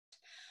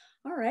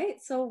All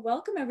right, so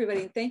welcome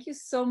everybody. Thank you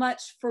so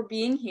much for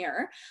being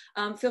here.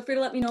 Feel free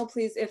to let me know,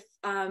 please, if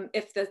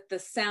the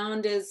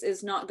sound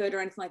is not good or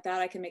anything like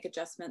that. I can make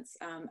adjustments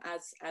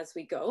as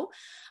we go.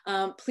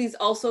 Please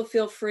also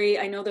feel free.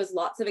 I know there's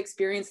lots of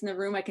experience in the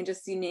room. I can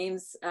just see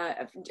names.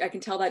 I can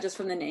tell that just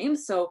from the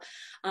names. So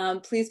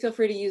please feel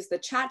free to use the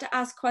chat to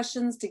ask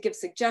questions, to give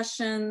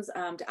suggestions,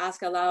 to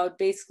ask aloud.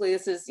 Basically,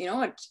 this is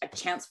a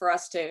chance for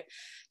us to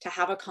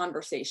have a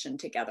conversation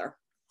together.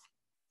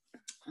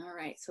 All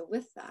right, so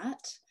with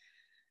that,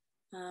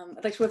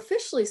 I'd like to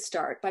officially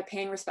start by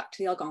paying respect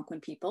to the Algonquin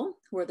people,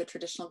 who are the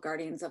traditional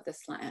guardians of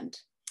this land.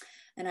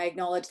 And I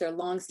acknowledge their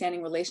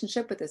long-standing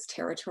relationship with this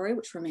territory,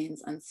 which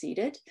remains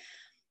unceded.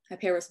 I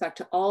pay respect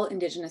to all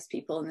Indigenous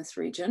people in this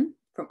region,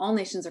 from all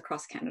nations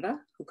across Canada,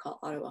 who call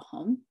Ottawa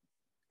home.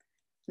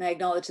 And I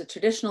acknowledge the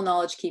traditional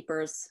knowledge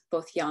keepers,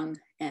 both young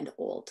and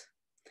old.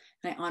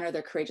 And I honor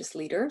their courageous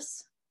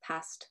leaders,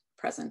 past,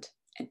 present,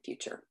 and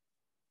future.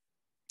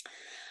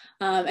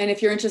 And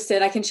if you're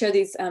interested, I can share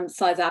these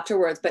slides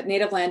afterwards, but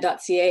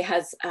nativeland.ca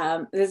has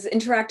this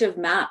interactive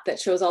map that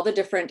shows all the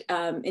different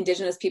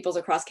Indigenous peoples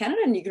across Canada.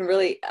 And you can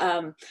really,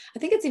 I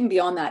think it's even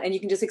beyond that. And you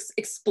can just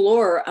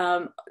explore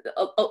a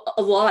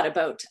lot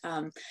about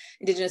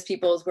Indigenous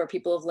peoples, where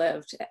people have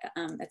lived,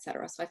 et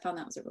cetera. So I found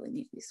that was a really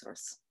neat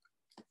resource.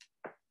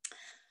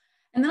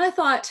 And then I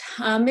thought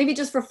maybe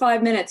just for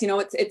 5 minutes,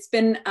 it's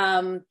been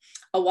a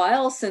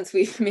while since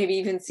we've maybe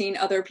even seen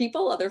other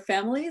people, other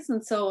families.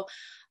 And so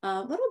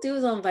what I'll do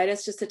is I'll invite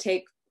us just to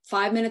take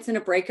 5 minutes in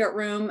a breakout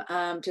room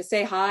to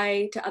say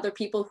hi to other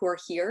people who are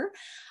here.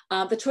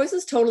 The choice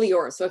is totally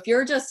yours. So if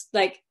you're just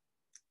like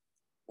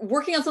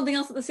working on something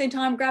else at the same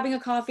time, grabbing a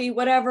coffee,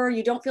 whatever,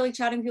 you don't feel like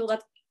chatting to people,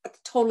 that's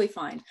totally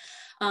fine.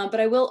 But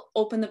I will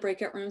open the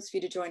breakout rooms for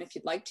you to join if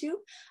you'd like to.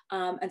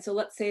 And so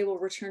let's say we'll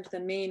return to the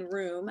main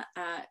room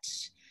at,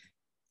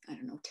 I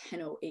don't know,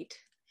 10:08.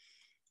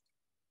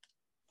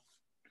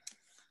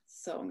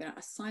 So I'm going to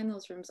assign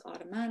those rooms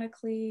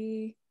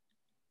automatically.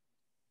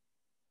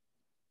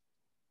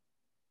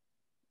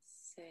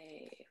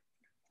 Say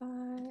 5.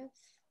 All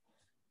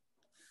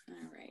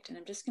right, and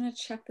I'm just going to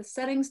check the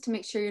settings to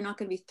make sure you're not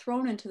going to be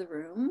thrown into the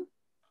room.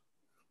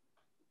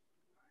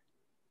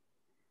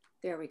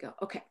 There we go.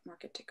 Okay, we're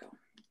good to go.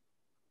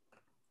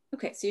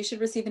 Okay, so you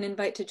should receive an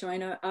invite to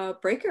join a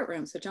breakout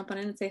room. So jump on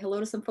in and say hello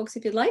to some folks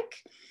if you'd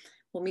like.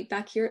 We'll meet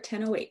back here at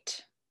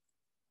 10:08.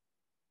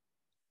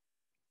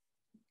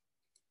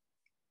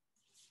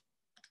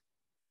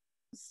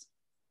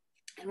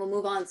 And we'll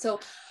move on. So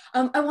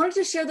I wanted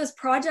to share this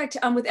project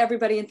with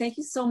everybody, and thank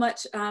you so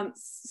much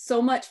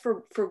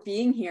for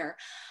being here.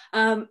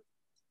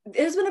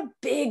 There's been a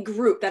big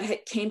group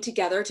that came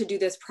together to do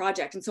this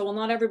project. And so while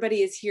not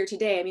everybody is here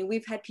today, I mean,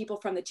 we've had people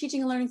from the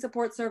Teaching and Learning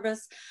Support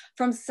Service,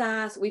 from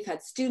SAS, we've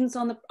had students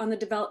on the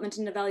development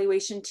and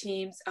evaluation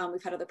teams,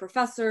 we've had other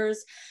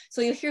professors.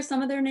 So you'll hear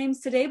some of their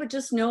names today, but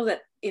just know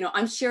that,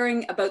 I'm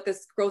sharing about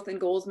this growth and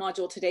goals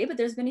module today, but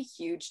there's been a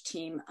huge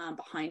team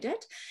behind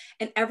it.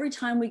 And every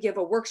time we give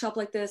a workshop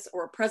like this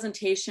or a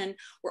presentation,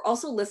 we're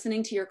also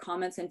listening to your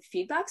comments and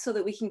feedback so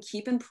that we can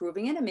keep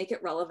improving it and make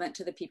it relevant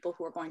to the people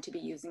who are going to be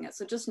using it.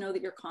 So just know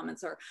that your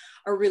comments are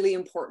really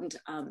important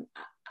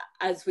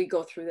as we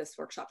go through this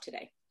workshop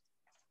today.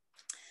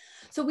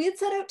 So we had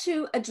set out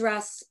to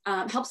address,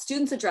 help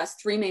students address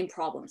 3 main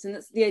problems. And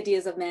that's the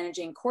ideas of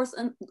managing course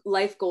and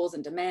life goals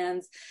and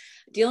demands,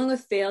 dealing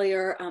with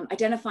failure,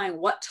 identifying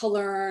what to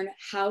learn,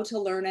 how to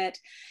learn it.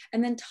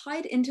 And then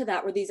tied into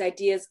that were these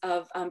ideas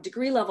of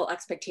degree level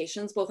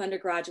expectations, both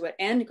undergraduate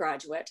and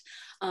graduate,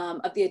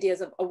 of the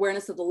ideas of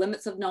awareness of the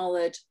limits of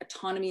knowledge,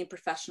 autonomy and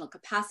professional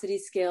capacity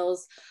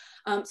skills.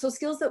 So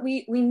skills that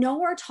we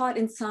know are taught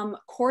in some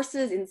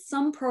courses, in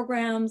some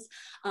programs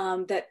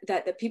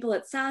that people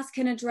at SAS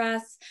can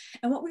address.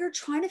 And what we were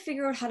trying to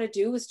figure out how to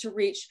do was to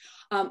reach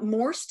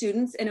more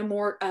students in a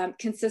more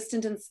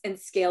consistent and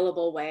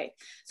scalable way,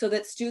 so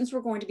that students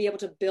were going to be able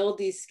to build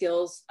these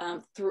skills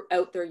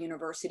throughout their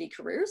university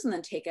careers and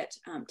then take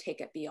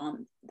it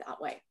beyond that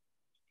way.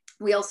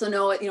 We also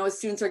know, as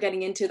students are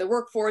getting into the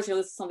workforce,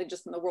 this is something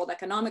just from the World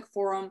Economic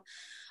Forum,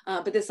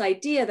 but this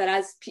idea that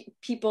as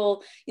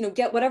people,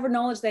 get whatever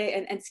knowledge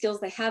and skills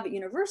they have at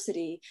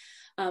university,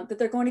 that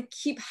they're going to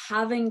keep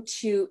having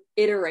to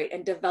iterate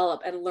and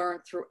develop and learn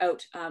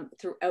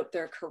throughout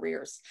their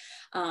careers.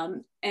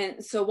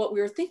 And so what we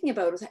were thinking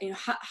about was,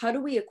 how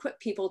do we equip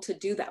people to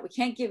do that? We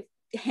can't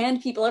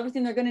hand people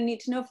everything they're going to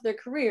need to know for their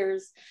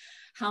careers.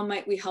 How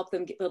might we help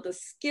them build the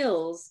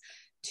skills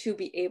to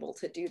be able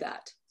to do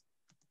that?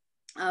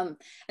 And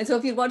so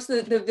if you watch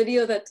the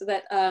video that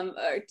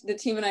the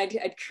team and I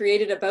had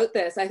created about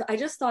this, I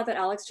just thought that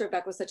Alex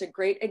Trebek was such a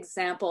great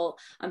example.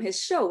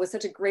 His show was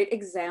such a great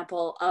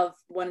example of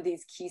one of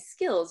these key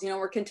skills,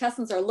 where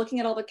contestants are looking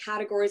at all the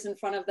categories in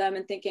front of them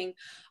and thinking,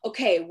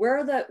 okay, where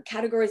are the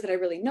categories that I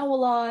really know a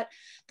lot,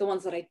 the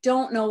ones that I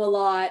don't know a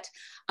lot?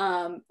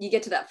 You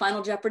get to that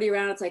final Jeopardy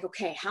round, it's like,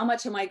 okay, how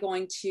much am I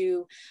going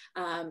to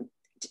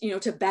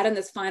to bet in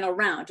this final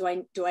round? Do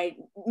I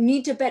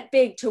need to bet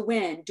big to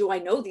win? Do I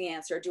know the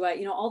answer? Do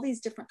I, all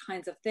these different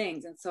kinds of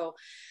things? And so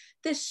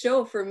this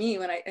show for me,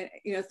 when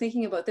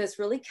thinking about this,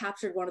 really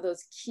captured one of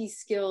those key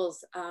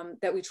skills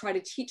that we try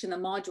to teach in the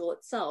module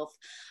itself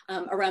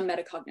around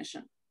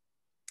metacognition.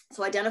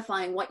 So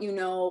identifying what you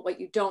know, what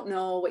you don't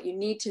know, what you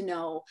need to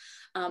know,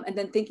 and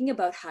then thinking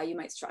about how you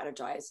might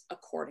strategize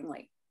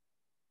accordingly.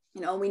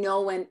 We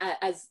know when,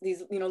 as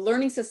these,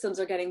 learning systems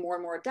are getting more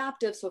and more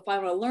adaptive. So if I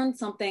want to learn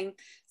something,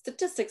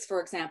 statistics, for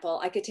example,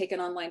 I could take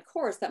an online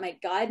course that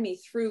might guide me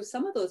through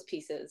some of those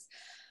pieces.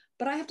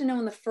 But I have to know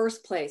in the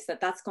first place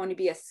that that's going to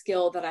be a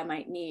skill that I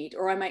might need,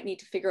 or I might need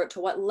to figure out to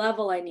what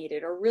level I need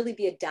it, or really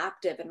be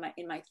adaptive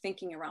in my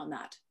thinking around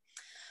that.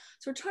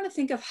 So we're trying to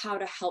think of how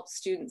to help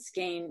students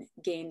gain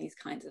these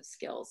kinds of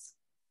skills.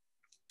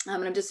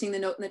 And I'm just seeing the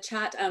note in the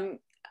chat.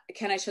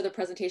 Can I show the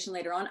presentation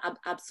later on?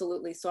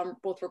 Absolutely. So I'm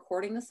both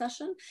recording the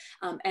session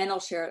and I'll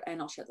share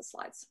the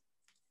slides.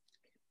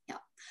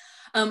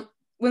 Yeah.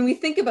 When we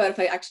think about, if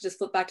I actually just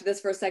flip back to this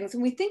for a second, so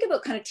when we think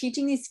about kind of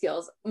teaching these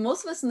skills,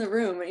 most of us in the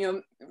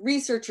room,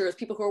 researchers,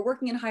 people who are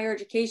working in higher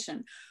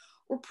education,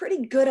 we're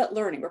pretty good at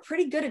learning. We're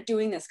pretty good at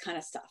doing this kind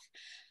of stuff.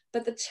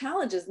 But the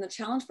challenges and the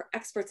challenge for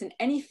experts in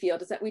any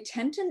field is that we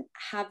tend to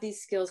have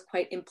these skills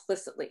quite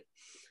implicitly.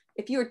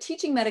 If you are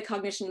teaching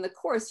metacognition in the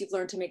course, you've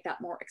learned to make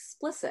that more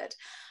explicit.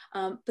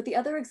 But the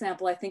other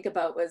example I think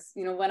about was,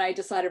 when I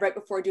decided right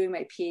before doing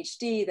my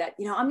PhD that,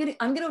 I'm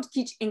going to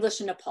teach English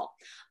in Nepal.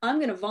 I'm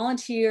going to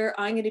volunteer.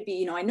 I'm going to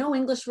be, I know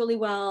English really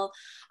well.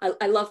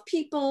 I love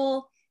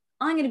people.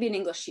 I'm going to be an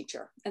English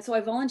teacher. And so I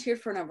volunteered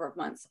for a number of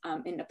months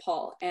in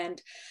Nepal,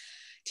 and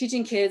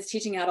teaching kids,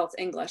 teaching adults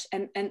English.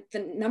 And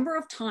the number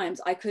of times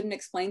I couldn't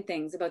explain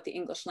things about the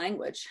English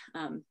language.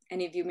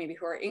 Any of you maybe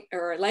who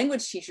are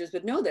language teachers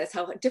would know this,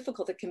 how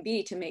difficult it can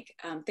be to make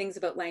things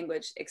about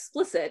language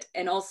explicit,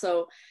 and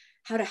also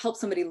how to help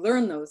somebody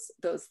learn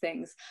those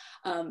things.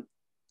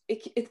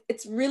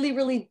 It's really,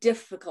 really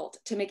difficult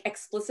to make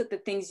explicit the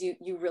things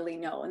you really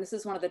know. And this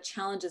is one of the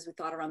challenges we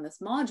thought around this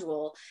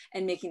module,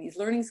 and making these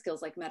learning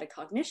skills like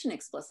metacognition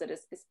explicit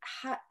is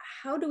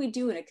how do we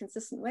do in a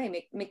consistent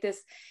way, make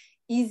this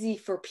easy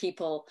for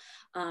people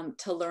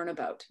to learn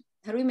about?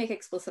 How do we make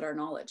explicit our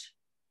knowledge?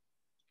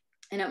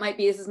 And it might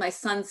be, this is my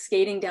son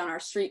skating down our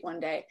street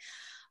one day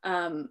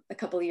a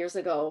couple of years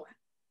ago.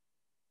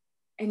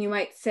 And you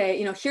might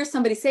say, hear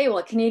somebody say,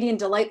 well, Canadian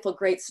delightful,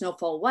 great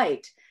snowfall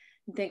white.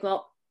 And think,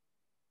 well,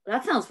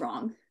 that sounds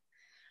wrong.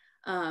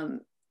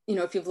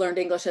 If you've learned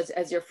English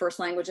as your first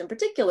language in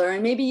particular,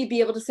 and maybe you'd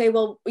be able to say,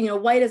 well,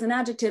 white as an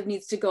adjective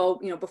needs to go,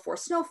 before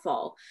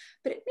snowfall.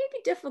 But it may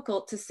be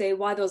difficult to say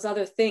why those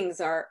other things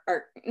are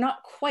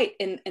not quite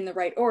in the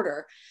right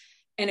order.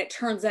 And it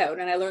turns out,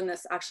 and I learned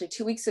this actually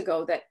 2 weeks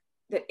ago, that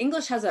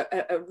English has a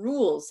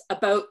rules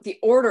about the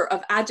order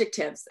of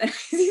adjectives. And I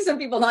see some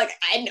people like,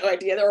 I had no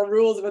idea there are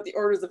rules about the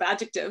orders of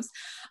adjectives.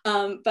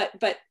 But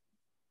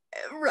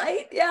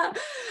right, yeah,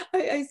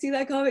 I see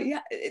that comment.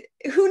 Yeah,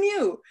 who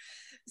knew?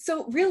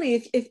 So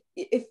really,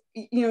 if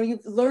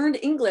you've learned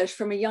English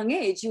from a young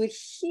age, you would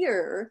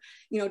hear,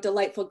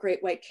 delightful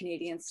great white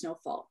Canadian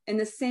snowfall in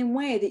the same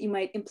way that you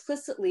might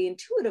implicitly,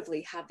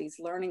 intuitively have these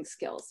learning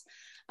skills.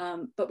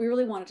 But we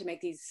really wanted to make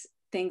these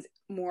things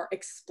more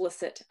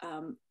explicit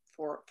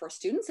for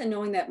students, and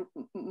knowing that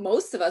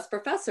most of us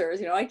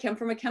professors, I come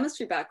from a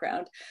chemistry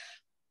background,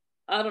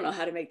 I don't know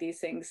how to make these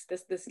things,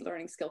 this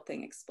learning skill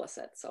thing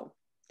explicit. So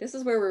this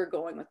is where we're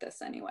going with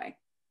this anyway.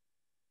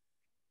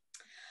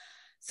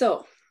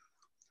 So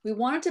we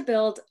wanted to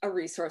build a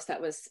resource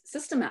that was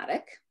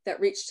systematic,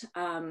 that reached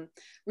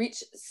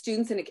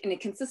students in a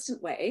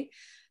consistent way,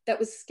 that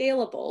was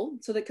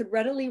scalable, so that could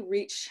readily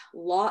reach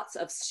lots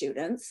of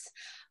students,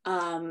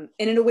 and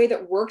in a way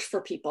that worked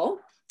for people,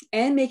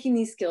 and making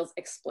these skills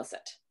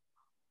explicit.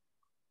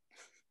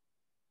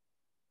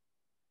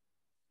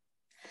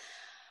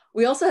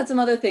 We also had some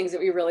other things that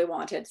we really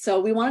wanted.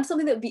 So we wanted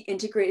something that would be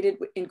integrated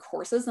in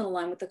courses and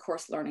align with the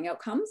course learning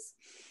outcomes.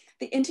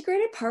 The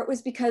integrated part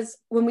was because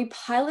when we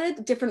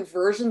piloted different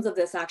versions of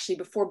this actually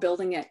before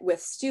building it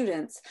with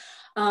students,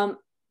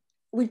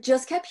 we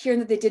just kept hearing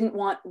that they didn't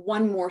want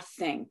one more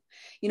thing,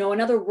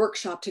 another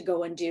workshop to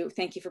go and do.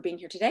 Thank you for being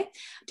here today,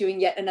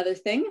 doing yet another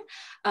thing.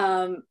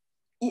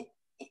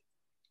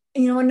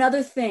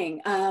 Another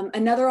thing,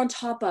 another on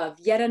top of,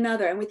 yet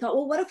another. And we thought,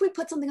 well, what if we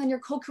put something on your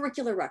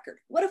co-curricular record?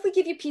 What if we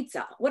give you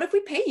pizza? What if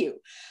we pay you?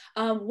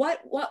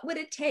 What would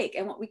it take?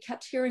 And what we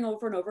kept hearing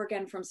over and over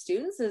again from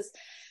students is,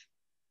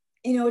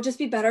 it would just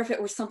be better if it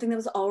were something that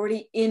was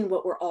already in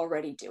what we're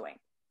already doing.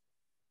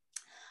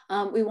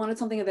 We wanted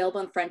something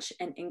available in French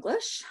and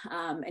English,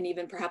 and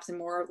even perhaps in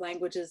more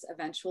languages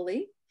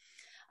eventually.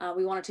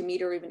 We wanted to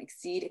meet or even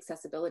exceed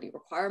accessibility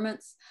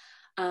requirements.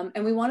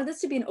 And we wanted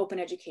this to be an open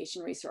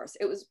education resource.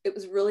 It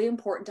was really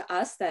important to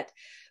us that,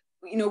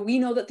 we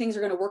know that things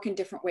are going to work in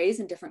different ways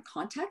in different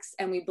contexts.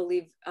 And we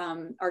believe,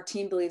 our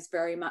team believes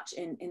very much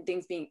in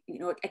things being,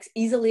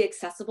 easily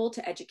accessible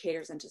to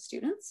educators and to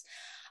students.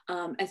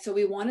 And so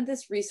we wanted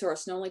this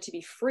resource not only to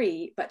be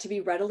free, but to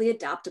be readily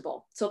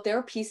adaptable. So if there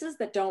are pieces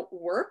that don't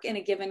work in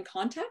a given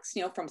context,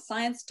 from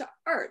science to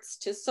arts,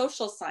 to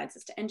social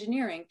sciences, to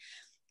engineering,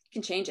 you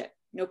can change it,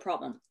 no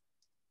problem.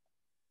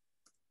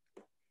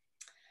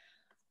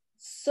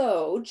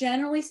 So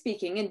generally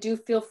speaking, and do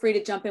feel free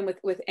to jump in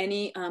with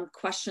any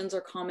questions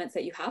or comments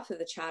that you have through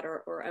the chat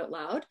or out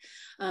loud.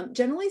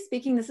 Generally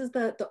speaking, this is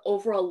the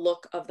overall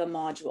look of the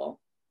module.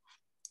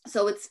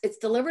 So it's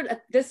delivered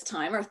at this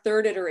time, our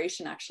third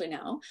iteration actually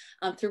now,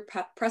 through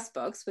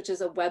Pressbooks, which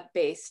is a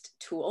web-based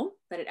tool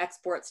that it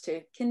exports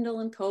to Kindle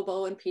and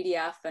Kobo and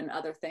PDF and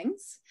other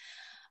things.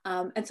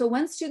 And so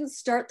when students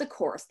start the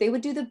course, they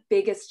would do the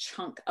biggest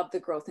chunk of the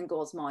growth and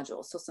goals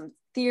module. So some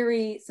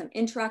theory, some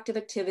interactive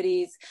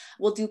activities.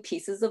 We'll do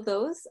pieces of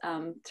those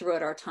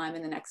throughout our time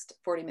in the next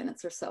 40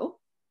 minutes or so.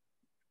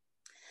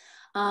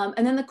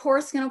 And then the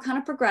course, kind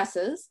of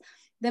progresses.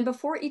 Then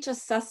before each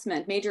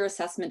assessment, major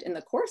assessment in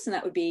the course, and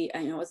that would be,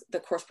 as the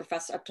course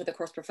professor, up to the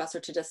course professor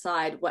to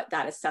decide what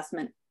that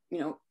assessment,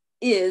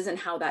 is and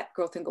how that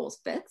growth and goals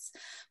fits.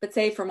 But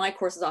say for my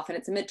courses, often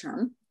it's a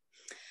midterm.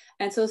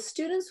 And so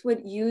students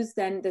would use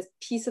then this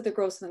piece of the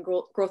growth and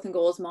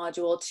goals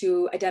module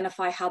to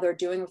identify how they're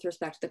doing with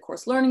respect to the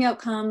course learning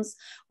outcomes,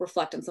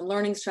 reflect on some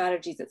learning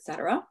strategies,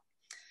 etc.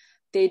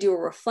 They do a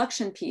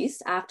reflection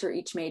piece after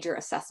each major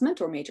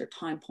assessment or major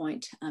time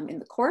point in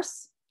the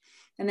course.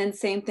 And then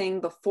same thing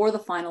before the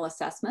final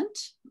assessment,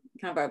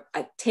 kind of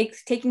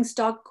taking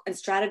stock and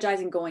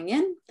strategizing going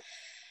in.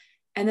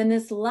 And then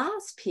this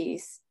last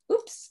piece,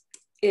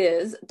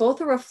 is both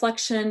a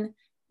reflection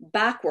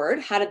backward,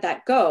 how did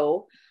that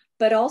go,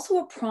 but also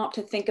a prompt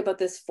to think about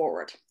this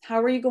forward.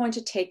 How are you going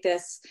to take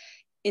this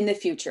in the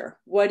future?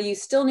 What do you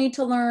still need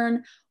to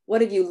learn?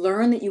 What have you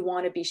learned that you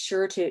want to be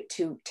sure to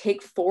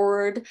take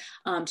forward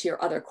to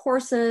your other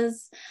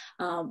courses?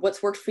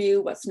 What's worked for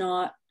you, what's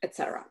not,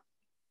 etc.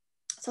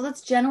 So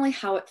that's generally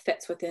how it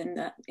fits within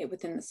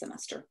the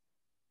semester.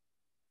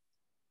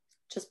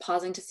 Just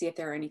pausing to see if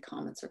there are any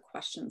comments or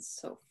questions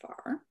so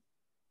far.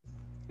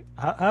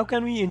 How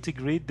can we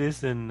integrate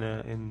this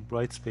in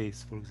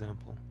Brightspace, for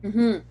example?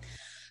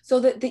 So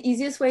the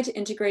easiest way to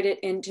integrate it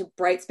into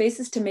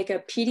Brightspace is to make a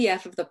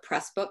PDF of the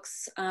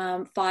Pressbooks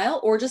file,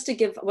 or just to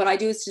give, what I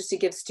do is just to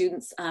give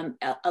students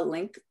a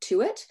link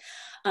to it.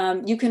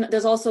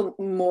 There's also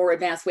more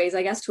advanced ways,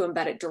 I guess, to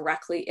embed it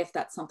directly if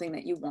that's something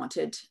that you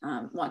wanted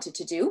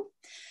to do.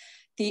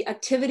 The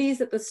activities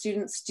that the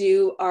students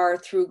do are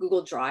through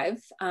Google Drive.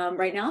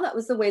 Right now, that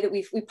was the way that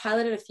we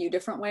piloted a few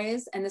different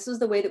ways, and this was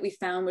the way that we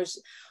found was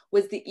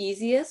the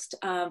easiest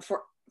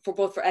for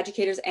both for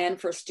educators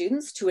and for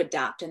students to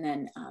adapt and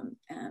then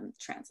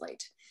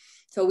translate.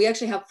 So we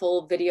actually have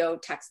full video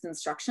text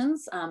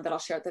instructions that I'll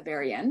share at the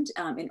very end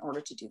in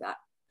order to do that.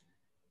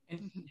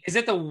 Is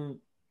it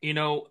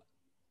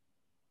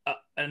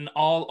an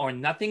all or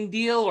nothing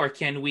deal, or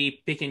can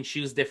we pick and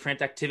choose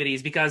different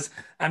activities? Because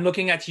I'm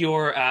looking at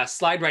your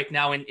slide right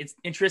now, and it's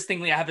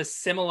interestingly, I have a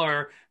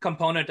similar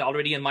component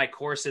already in my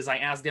courses. I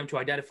asked them to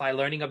identify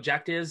learning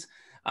objectives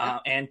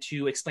and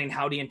to explain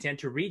how they intend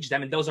to reach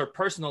them. And those are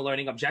personal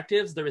learning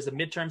objectives. There is a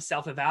midterm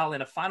self-eval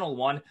and a final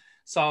one.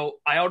 So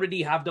I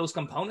already have those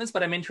components,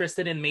 but I'm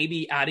interested in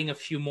maybe adding a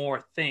few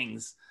more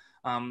things.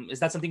 Is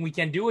that something we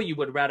can do, or you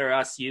would rather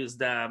us use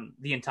the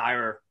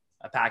entire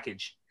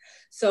package?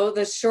 So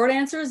the short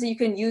answer is you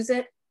can use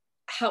it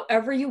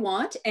however you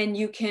want, and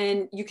you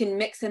can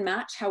mix and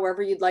match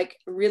however you'd like,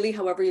 really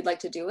however you'd like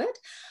to do it.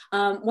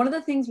 One of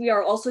the things we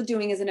are also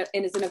doing is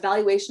an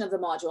evaluation of the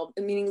module,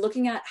 meaning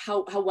looking at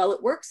how well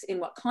it works, in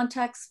what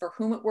context, for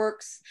whom it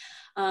works,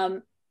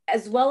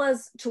 as well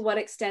as to what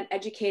extent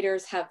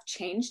educators have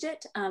changed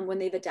it when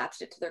they've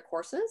adapted it to their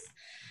courses.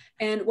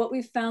 And what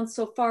we've found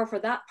so far for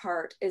that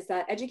part is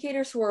that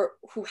educators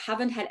who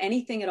haven't had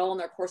anything at all in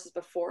their courses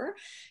before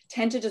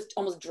tend to just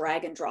almost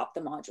drag and drop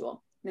the module.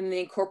 And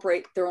they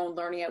incorporate their own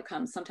learning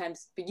outcomes,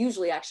 sometimes, but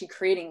usually actually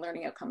creating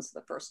learning outcomes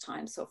for the first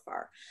time so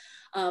far.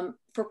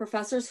 For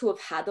professors who have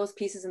had those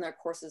pieces in their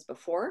courses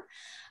before,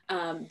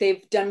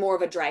 they've done more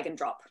of a drag and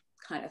drop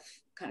kind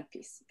of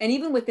piece. And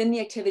even within the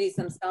activities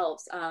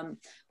themselves,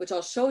 which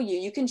I'll show you,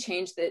 you can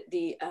change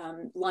the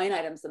line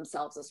items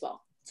themselves as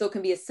well. So it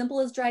can be as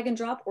simple as drag and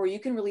drop, or you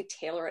can really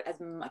tailor it as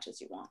much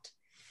as you want.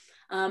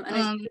 And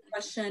I see the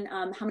question,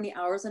 how many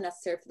hours are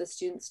necessary for the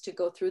students to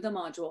go through the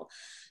module?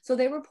 So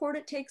they report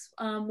it takes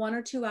 1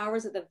 or 2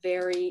 hours at the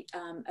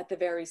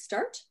very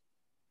start,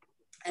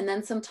 and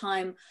then some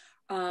time,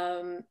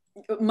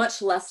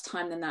 much less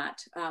time than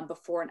that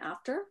before and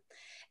after.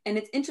 And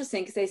it's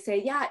interesting because they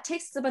say, yeah, it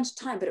takes a bunch of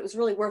time, but it was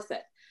really worth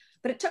it.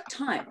 But it took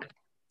time.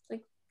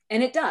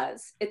 And it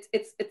does.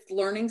 It's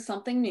learning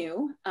something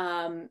new.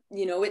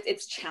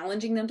 It's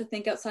challenging them to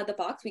think outside the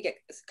box. We get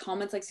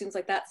comments like students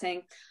like that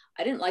saying,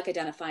 I didn't like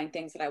identifying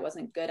things that I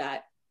wasn't good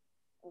at,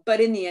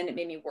 but in the end, it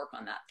made me work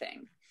on that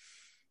thing.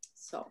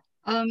 So.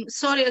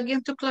 Sorry,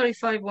 again, to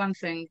clarify one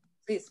thing.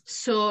 Please.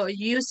 So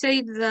you say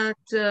that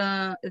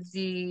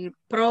the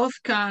prof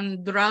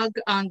can drag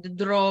and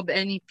drop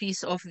any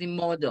piece of the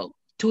model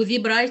to the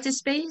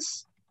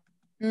Brightspace?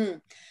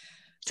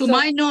 To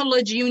my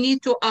knowledge, you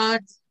need to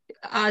add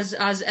as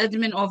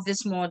admin of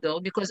this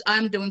model, because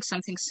I'm doing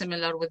something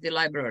similar with the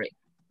library.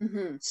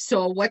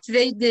 So what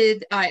they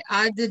did, I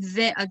added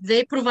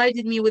they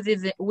provided me with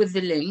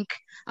the link,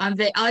 and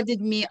they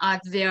added me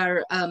at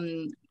their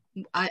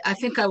I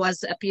think I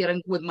was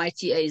appearing with my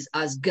TAs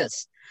as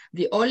guests.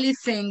 The only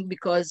thing,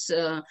 because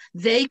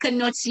they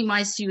cannot see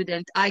my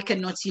student, I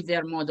cannot see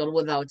their model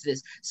without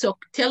this. So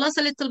tell us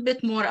a little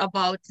bit more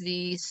about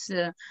this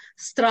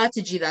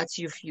strategy that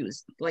you've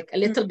used, like a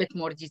little bit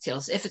more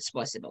details, if it's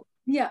possible.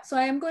 Yeah, so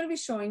I am going to be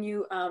showing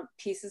you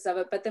pieces of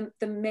it, but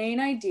the main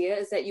idea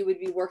is that you would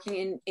be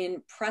working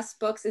in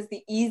Pressbooks is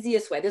the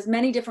easiest way. There's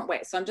many different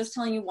ways, so I'm just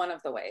telling you one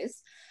of the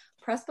ways.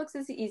 Pressbooks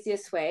is the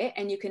easiest way,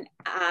 and you can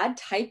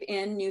type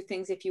in new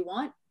things if you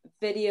want,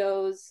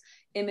 videos,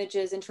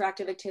 images,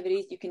 interactive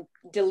activities. You can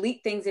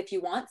delete things if you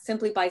want,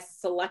 simply by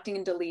selecting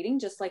and deleting,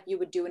 just like you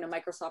would do in a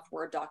Microsoft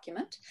Word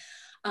document.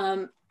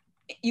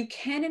 You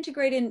can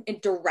integrate in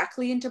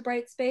directly into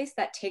Brightspace.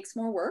 That takes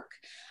more work.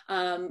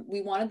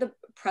 We wanted the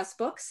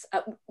Pressbooks.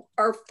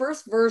 Our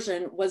first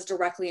version was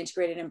directly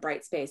integrated in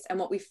Brightspace, and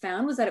what we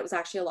found was that it was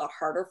actually a lot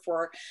harder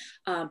for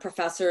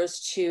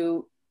professors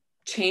to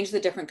change the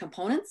different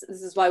components.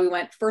 This is why we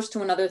went first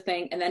to another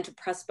thing and then to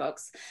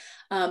Pressbooks,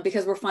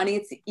 because we're finding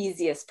it's the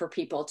easiest for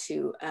people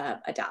to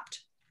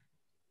adapt.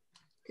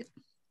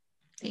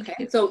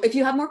 Okay, so if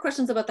you have more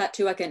questions about that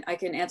too, I can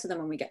answer them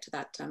when we get to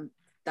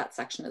that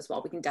section as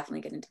well. We can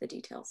definitely get into the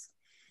details.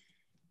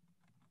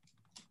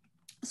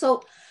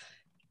 So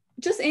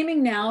just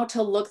aiming now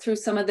to look through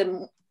some of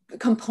the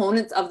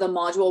components of the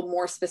module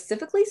more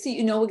specifically, so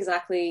you know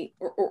exactly,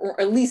 or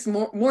at least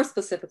more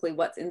specifically,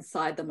 what's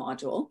inside the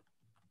module.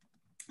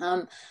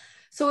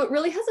 So it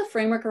really has a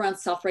framework around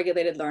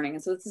self-regulated learning.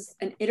 And so this is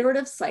an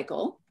iterative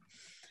cycle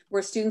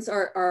where students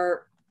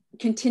are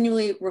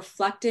continually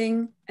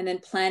reflecting and then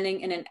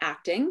planning and then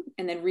acting,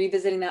 and then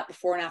revisiting that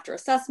before and after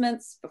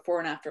assessments, before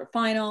and after a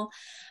final,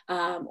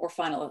 or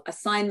final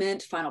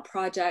assignment, final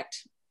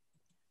project.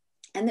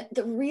 And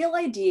the real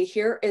idea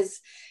here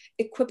is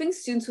equipping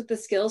students with the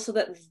skills so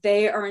that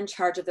they are in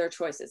charge of their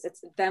choices.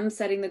 It's them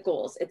setting the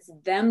goals. It's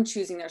them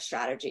choosing their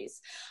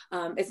strategies.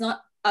 It's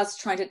not us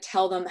trying to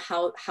tell them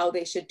how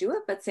they should do it,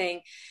 but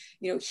saying,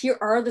 you know, here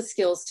are the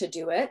skills to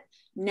do it.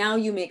 Now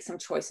you make some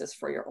choices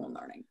for your own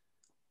learning.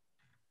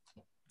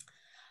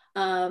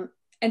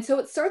 And so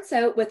it starts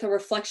out with a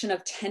reflection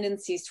of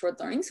tendencies toward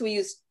learning. So we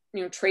use,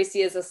 you know,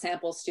 Tracy as a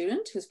sample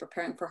student who's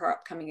preparing for her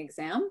upcoming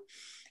exam.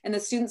 And the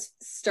students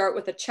start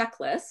with a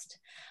checklist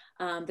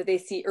that they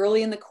see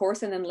early in the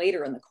course and then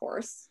later in the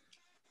course.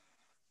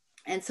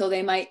 And so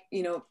they might,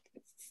 you know,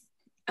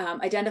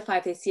 identify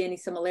if they see any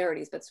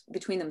similarities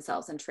between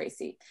themselves and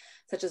Tracy,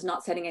 such as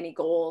not setting any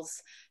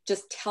goals,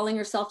 just telling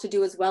herself to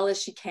do as well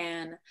as she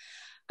can,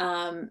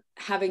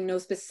 having no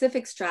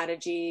specific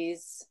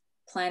strategies,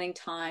 planning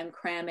time,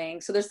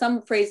 cramming. So there's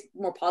some phrase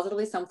more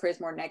positively, some phrase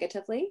more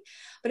negatively,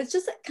 but it's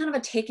just kind of a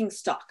taking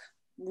stock.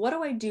 What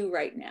do I do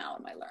right now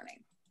in my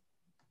learning?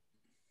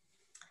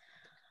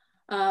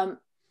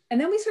 And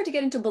then we start to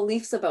get into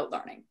beliefs about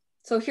learning.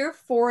 So here are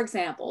 4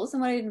 examples.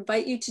 And what I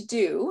invite you to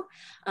do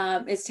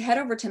is to head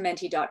over to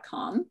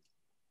menti.com.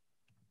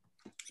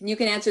 And you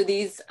can answer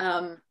these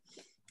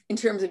in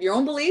terms of your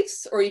own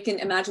beliefs, or you can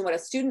imagine what a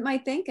student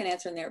might think and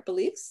answer in their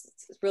beliefs.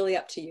 It's really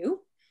up to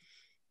you.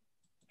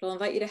 But I'll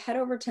invite you to head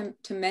over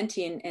to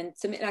Menti and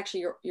submit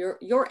actually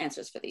your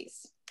answers for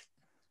these.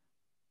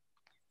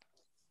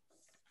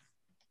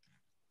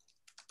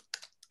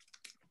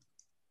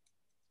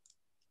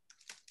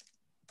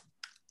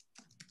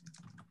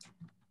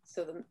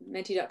 So the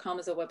menti.com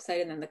is a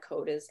website, and then the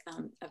code is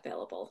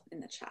available in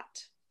the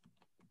chat.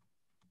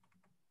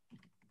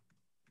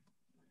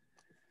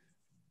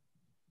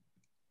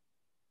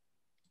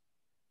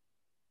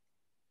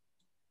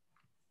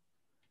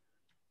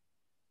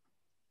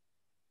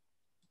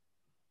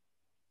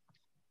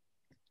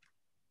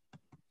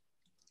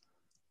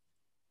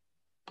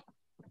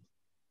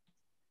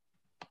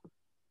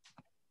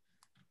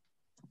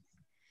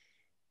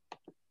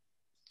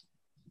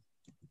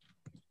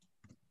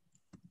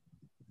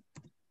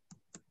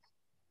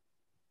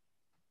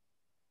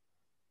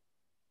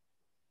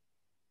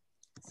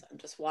 So I'm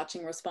just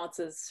watching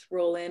responses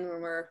roll in.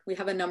 When we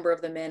have a number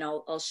of them in,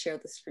 I'll share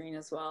the screen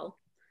as well.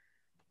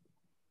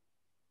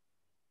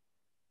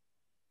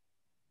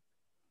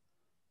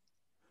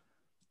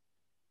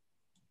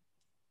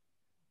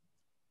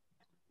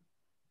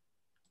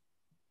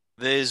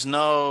 There's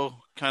no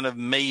kind of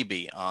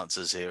maybe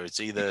answers here. It's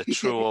either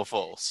true or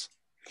false.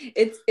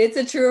 It's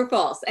a true or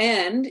false.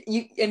 And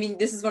I mean,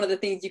 this is one of the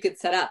things you could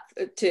set up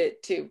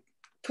to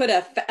put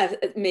a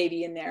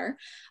maybe in there.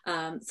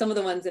 Some of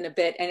the ones in a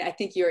bit, and I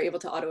think you're able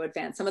to auto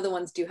advance. Some of the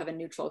ones do have a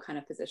neutral kind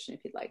of position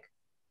if you'd like.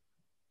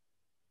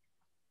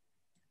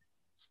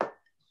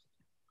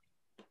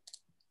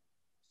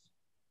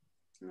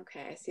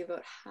 Okay, I see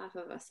about half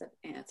of us have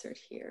answered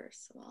here,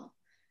 so I'll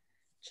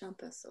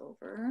jump us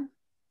over.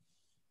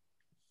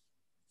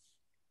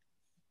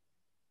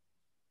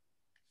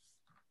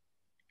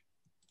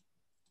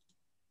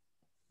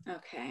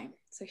 Okay,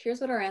 so here's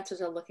what our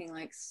answers are looking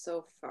like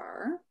so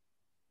far.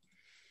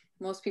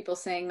 Most people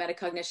saying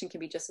metacognition can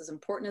be just as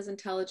important as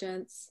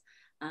intelligence.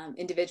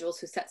 Individuals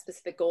who set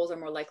specific goals are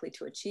more likely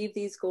to achieve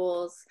these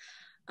goals.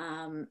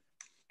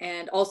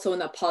 and also in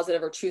the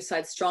positive or true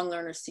side, strong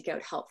learners seek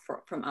out help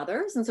from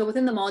others. And so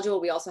within the module,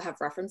 we also have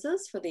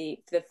references for the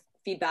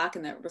feedback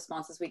and the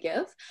responses we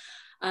give.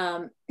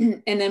 And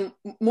then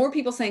more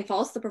people saying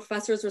false, the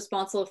professor is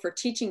responsible for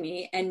teaching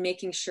me and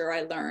making sure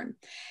I learn.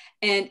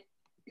 And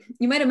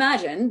you might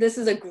imagine this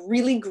is a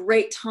really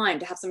great time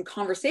to have some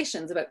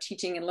conversations about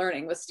teaching and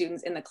learning with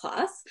students in the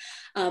class.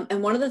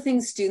 And one of the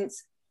things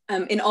students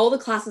in all the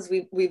classes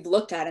we've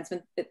looked at, it's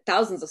been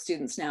thousands of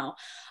students now,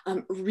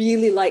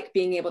 really like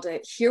being able to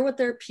hear what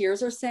their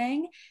peers are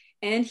saying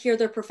and hear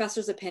their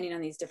professor's opinion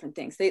on these different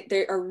things.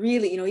 They are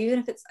really, even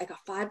if it's like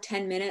a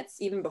 5-10 minutes,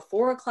 even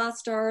before a class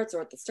starts or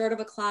at the start of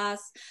a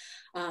class,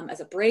 as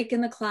a break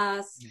in the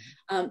class,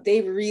 they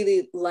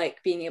really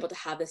like being able to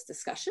have this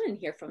discussion and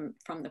hear from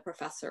the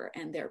professor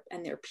and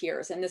their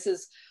peers. And this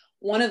is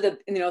one of the,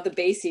 the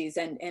bases,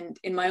 and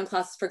in my own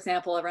classes, for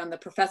example, around the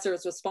professor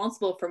is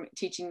responsible for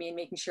teaching me and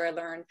making sure I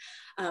learn.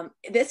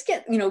 This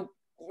get,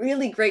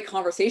 really great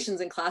conversations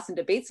in class and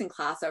debates in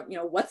class of,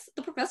 what's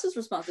the professor's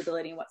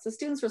responsibility and what's the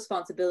student's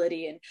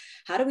responsibility and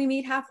how do we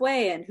meet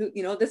halfway and who,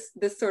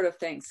 this sort of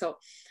thing. So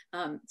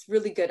it's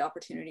really good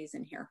opportunities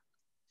in here.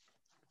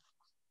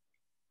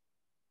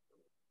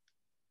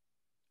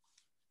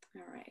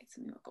 All right,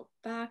 so we'll go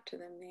back to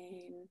the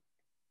main.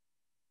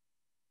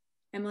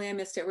 Emily, I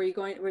missed it.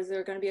 Was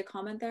there going to be a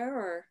comment there,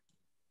 or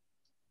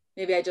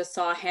maybe I just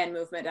saw a hand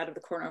movement out of the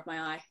corner of my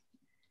eye?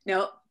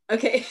 No?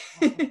 Okay.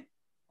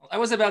 I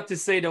was about to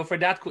say, though, for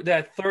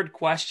that third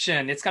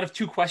question, it's kind of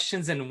two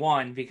questions in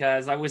one,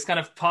 because I was kind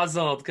of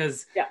puzzled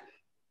because,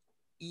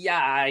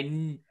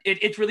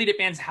 it really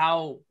depends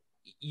how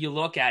you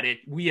look at it.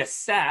 We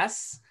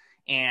assess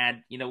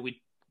and,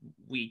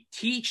 we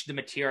teach the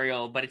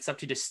material, but it's up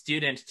to the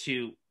student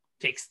to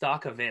take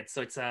stock of it.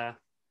 So I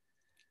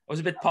was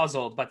a bit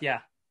puzzled, but yeah.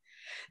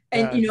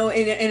 And,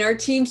 in our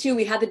team too,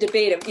 we had the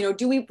debate of,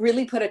 do we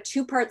really put a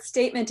 2-part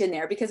statement in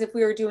there? Because if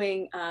we were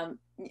doing,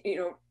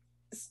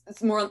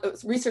 it's more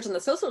research on the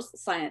social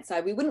science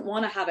side, we wouldn't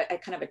want to have a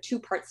kind of a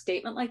 2-part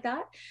statement like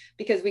that,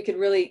 because we could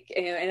really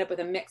end up with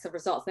a mix of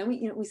results. Then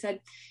we said,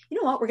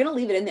 what, we're going to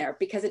leave it in there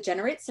because it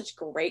generates such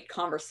great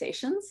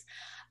conversations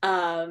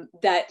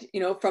that,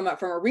 from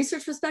a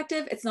research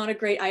perspective, it's not a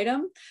great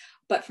item,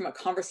 but from a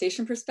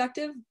conversation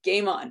perspective,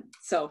 game on.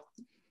 So,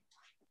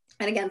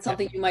 and again,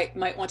 something you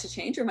might want to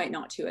change or might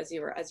not to as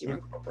you were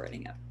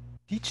incorporating it.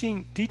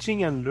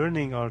 Teaching and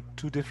learning are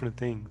two different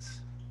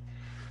things.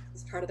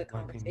 It's part of the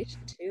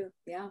conversation too.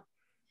 Yeah.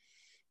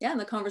 And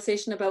the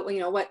conversation about,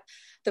 what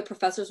the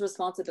professor's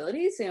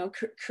responsibilities,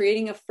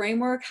 creating a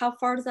framework, how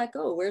far does that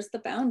go? Where's the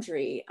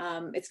boundary?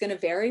 It's going to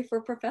vary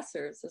for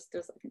professors. I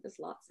think there's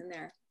lots in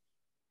there.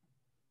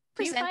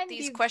 Present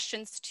these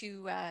questions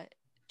to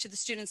the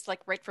students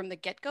like right from the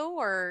get-go,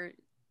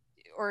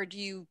 or do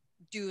you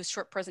do a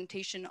short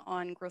presentation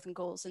on growth and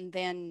goals and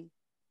then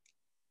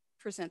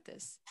present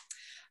this?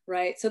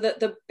 Right. So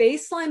the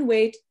baseline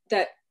way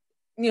that,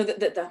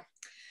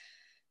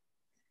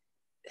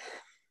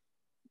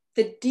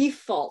 the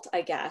default,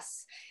 I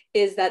guess,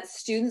 is that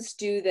students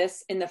do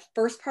this in the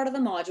first part of the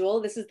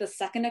module. This is the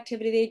second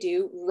activity they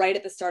do right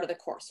at the start of the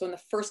course. So in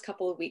the first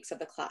couple of weeks of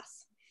the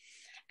class.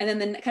 And then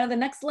the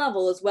next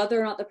level is whether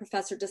or not the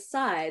professor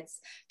decides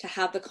to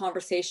have the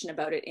conversation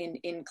about it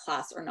in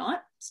class or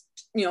not.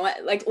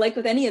 Like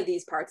with any of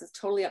these parts, it's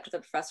totally up to the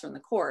professor in the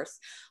course.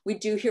 We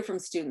do hear from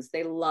students,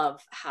 they love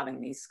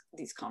having these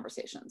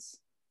conversations.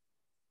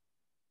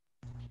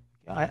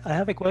 I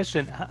have a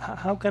question.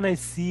 How can I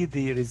see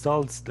the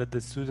results that the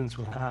students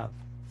will have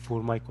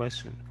for my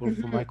question, for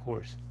my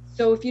course?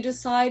 So if you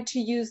decide to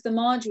use the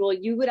module,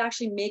 you would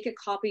actually make a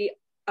copy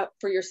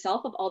for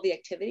yourself of all the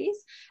activities,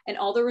 and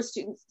all the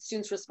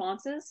students'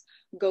 responses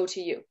go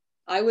to you.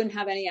 I wouldn't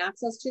have any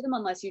access to them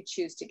unless you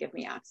choose to give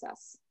me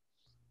access.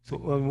 So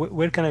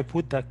where can I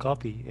put that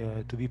copy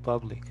to be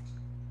public?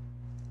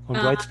 On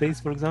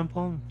Brightspace, for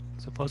example?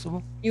 Is it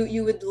possible?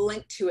 You would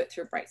link to it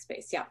through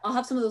Brightspace. Yeah, I'll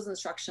have some of those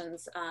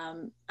instructions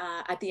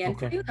at the end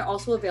for you. They're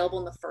also available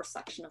in the first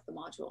section of the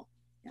module.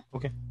 Yeah.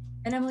 Okay.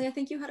 And Emily, I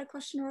think you had a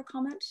question or a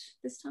comment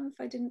this time, if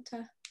I didn't.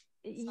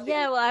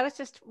 Yeah, well, I was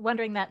just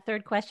wondering, that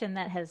third question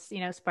that has,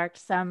 sparked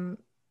some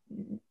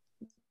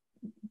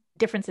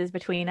differences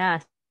between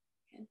us.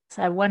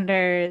 So I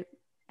wonder,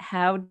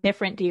 how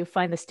different do you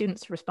find the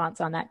students'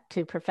 response on that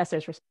to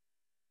professors' response?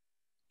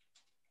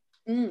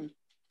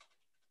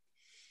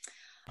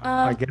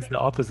 I guess the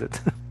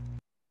opposite.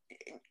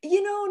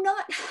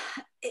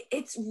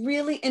 It's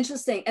really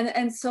interesting,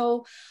 and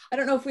so I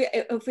don't know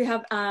if we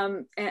have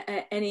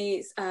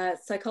any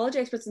psychology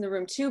experts in the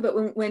room too,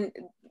 but when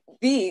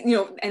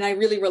and I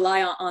really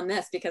rely on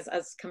this because I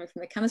was coming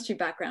from the chemistry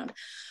background,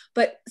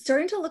 but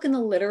starting to look in the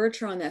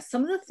literature on this,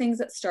 some of the things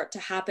that start to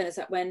happen is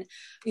that when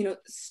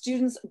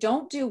students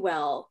don't do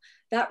well,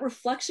 that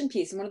reflection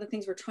piece, and one of the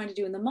things we're trying to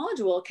do in the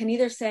module, can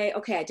either say,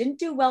 okay, I didn't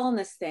do well on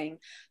this thing,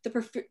 the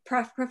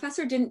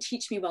professor didn't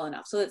teach me well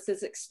enough, so it's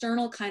this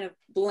external kind of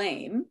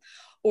blame,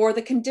 or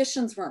the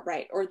conditions weren't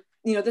right, or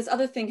this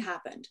other thing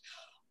happened.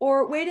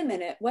 Or wait a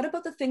minute, what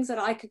about the things that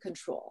I could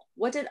control?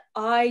 What did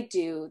I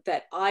do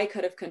that I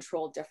could have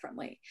controlled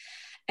differently?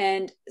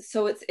 And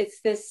so it's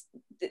this,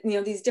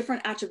 these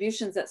different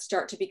attributions that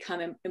start to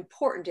become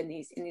important in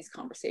these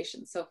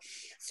conversations. So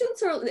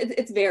students are,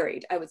 it's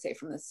varied, I would say,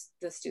 from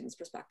the students'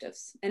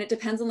 perspectives, and it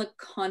depends on the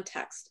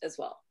context as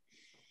well.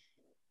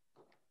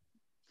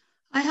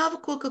 I have a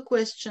quick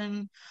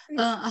question.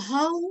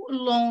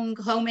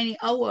 How many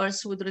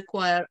hours would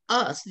require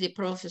us, the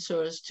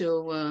professors,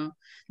 to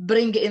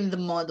bring in the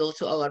model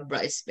to our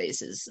bright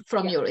spaces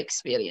from your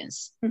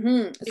experience?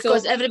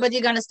 Because everybody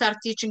gonna start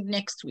teaching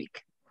next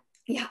week.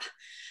 Yeah.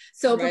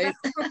 So professional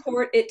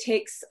report, it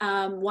takes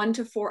 1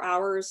 to 4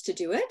 hours to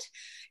do it.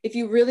 If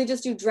you really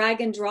just do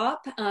drag and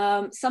drop,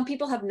 some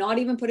people have not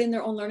even put in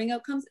their own learning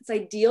outcomes. It's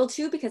ideal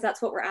too, because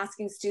that's what we're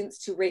asking students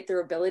to rate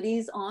their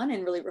abilities on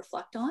and really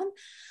reflect on.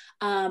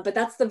 But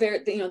that's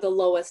the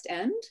lowest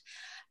end.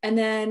 And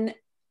then,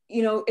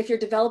 if you're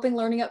developing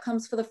learning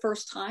outcomes for the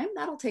first time,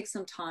 that'll take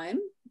some time.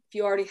 If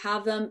you already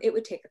have them, it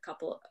would take a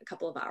couple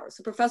of hours.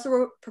 So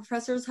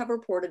professors have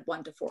reported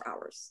 1 to 4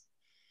 hours.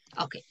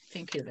 Okay,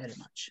 thank you very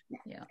much.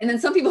 Yeah. And then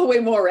some people way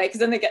more, right?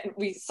 Because then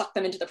we suck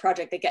them into the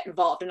project, they get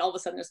involved, and all of a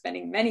sudden they're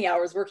spending many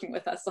hours working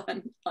with us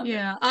on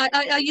yeah,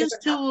 I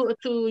used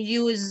to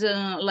use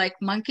like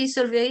monkey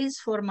surveys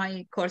for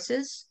my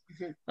courses,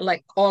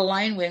 like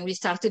online when we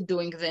started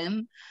doing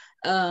them,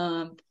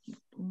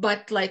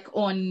 but like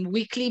on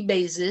weekly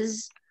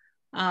basis,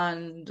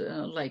 and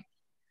like.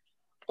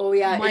 Oh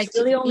yeah, it's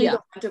really only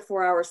the 1 to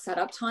 4 hour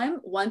setup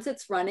time. Once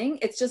it's running,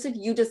 it's just if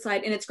you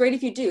decide, and it's great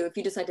if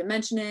you decide to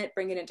mention it,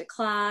 bring it into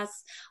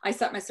class. I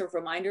set myself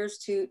reminders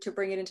to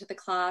bring it into the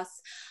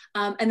class.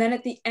 And then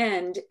at the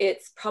end,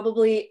 it's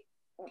probably,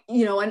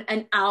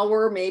 an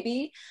hour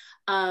maybe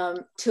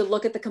to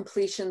look at the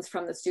completions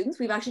from the students.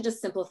 We've actually just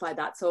simplified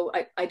that. So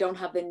I don't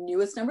have the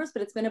newest numbers,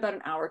 but it's been about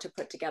an hour to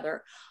put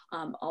together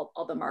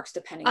all the marks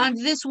depending. And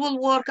this will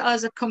work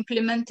as a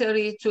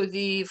complementary to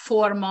the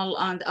formal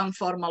and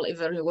informal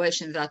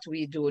evaluation that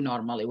we do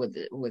normally with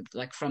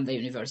like from the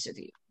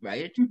university,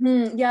 right?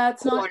 Yeah,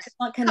 it's not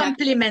connected.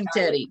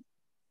 Complementary.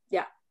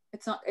 Yeah,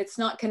 it's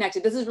not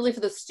connected. This is really for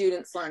the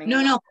students learning.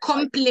 No,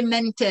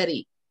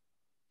 complementary.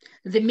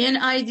 The main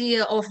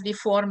idea of the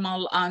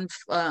formal and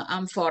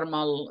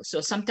informal, so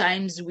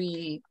sometimes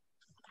we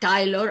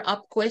tailor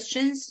up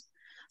questions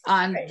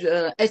and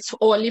it's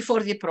only for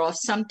the prof.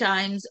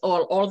 Sometimes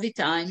or all the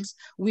times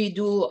we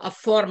do a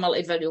formal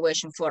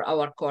evaluation for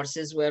our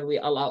courses where we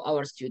allow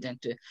our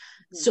student to.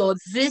 So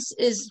this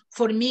is,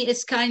 for me,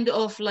 it's kind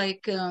of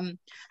like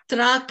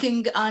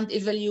tracking and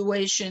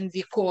evaluation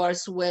the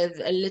course with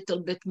a little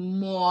bit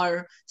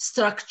more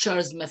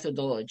structures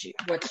methodology,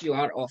 what you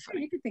are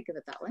offering. You can think of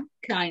it that way.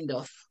 Kind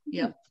of,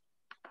 yeah.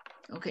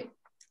 Okay.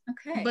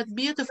 Okay. But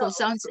beautiful,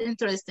 sounds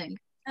interesting.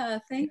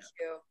 Thank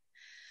you.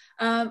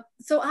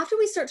 So after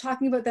we start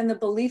talking about then the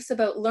beliefs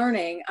about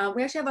learning,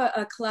 we actually have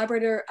a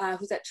collaborator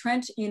who's at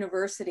Trent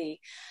University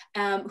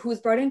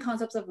who's brought in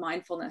concepts of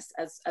mindfulness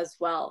as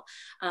well.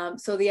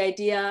 So the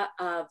idea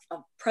of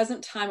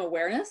present time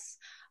awareness,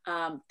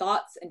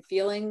 thoughts and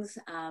feelings,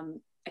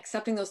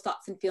 accepting those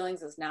thoughts and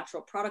feelings as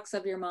natural products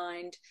of your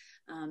mind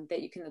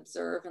that you can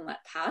observe and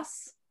let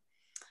pass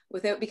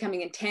without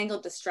becoming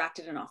entangled,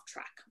 distracted, and off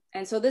track.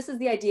 And so this is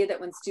the idea that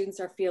when students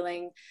are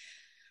feeling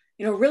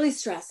really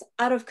stressed,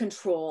 out of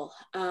control,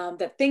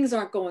 that things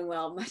aren't going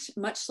well,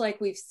 much like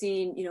we've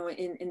seen,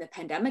 in the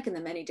pandemic and the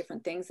many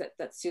different things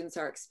that students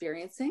are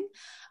experiencing.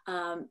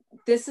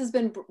 This has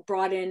been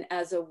brought in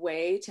as a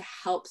way to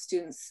help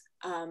students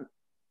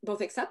both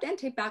accept and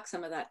take back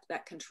some of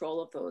that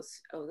control of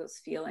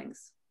those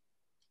feelings.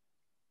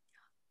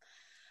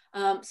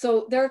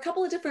 So there are a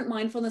couple of different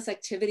mindfulness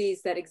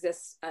activities that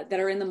exist that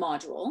are in the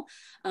module.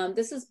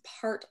 This is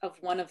part of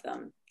one of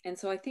them. And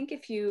so I think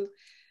if you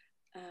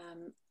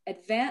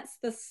advance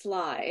the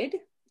slide,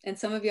 and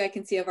some of you I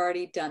can see have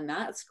already done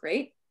that. That's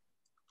great.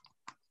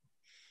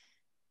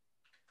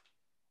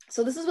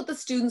 So this is what the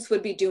students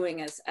would be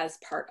doing as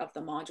part of the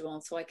module.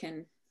 And so I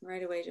can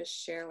right away just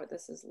share what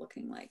this is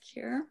looking like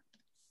here.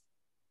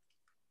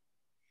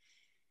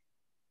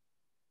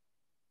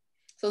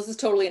 So this is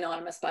totally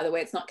anonymous, by the way.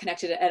 It's not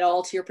connected at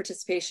all to your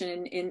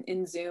participation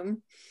in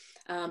Zoom.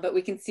 But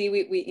we can see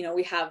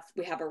we have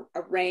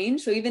a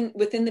range. So even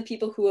within the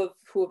people who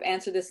have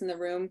answered this in the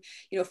room,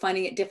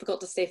 finding it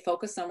difficult to stay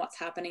focused on what's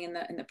happening in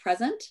the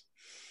present.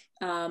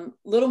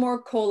 Little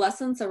more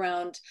coalescence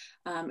around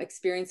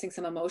experiencing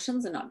some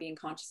emotions and not being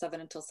conscious of it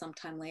until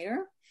sometime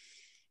later.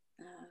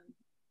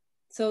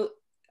 So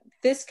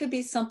this could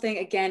be something,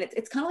 again,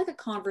 it's kind of like a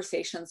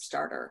conversation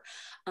starter.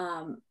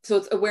 So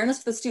it's awareness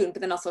for the student,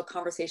 but then also a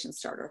conversation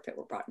starter if it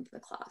were brought into the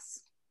class.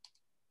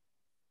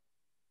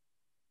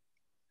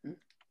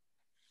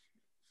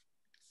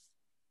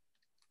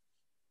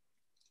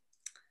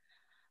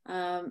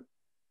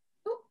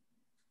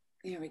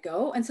 There we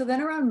go. And so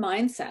then around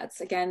mindsets,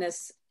 again, I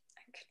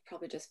could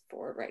probably just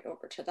forward right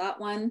over to that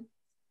one.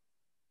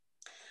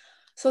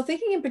 So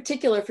thinking in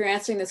particular, if you're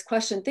answering this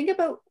question, think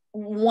about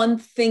one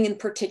thing in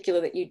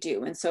particular that you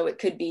do. And so it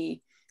could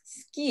be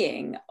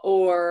skiing,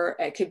 or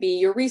it could be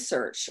your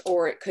research,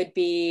 or it could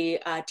be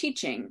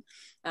teaching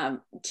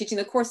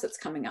the course that's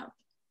coming up.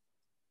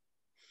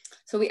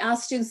 So we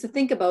ask students to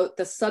think about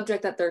the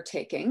subject that they're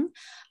taking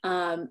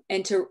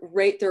and to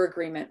rate their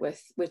agreement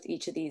with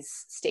each of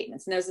these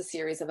statements. And there's a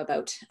series of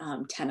about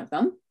 10 of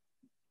them.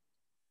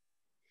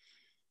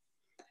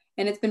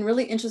 And it's been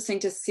really interesting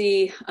to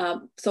see,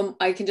 so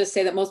I can just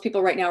say that most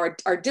people right now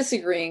are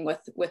disagreeing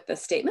with the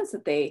statements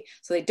that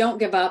so they don't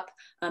give up,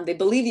 they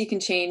believe you can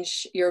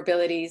change your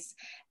abilities,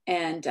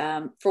 and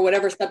for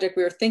whatever subject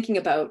we were thinking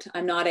about,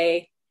 I'm not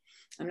a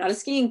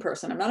skiing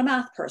person, I'm not a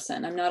math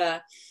person, I'm not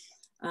a,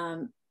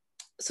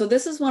 so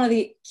this is one of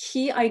the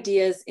key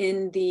ideas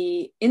in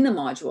the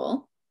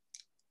module.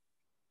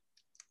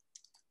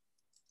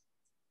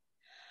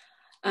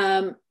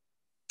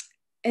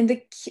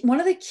 And one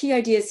of the key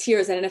ideas here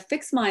is that in a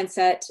fixed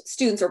mindset,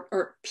 students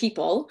or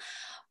people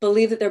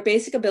believe that their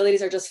basic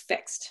abilities are just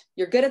fixed.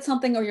 You're good at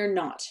something or you're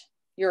not.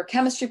 You're a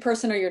chemistry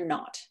person or you're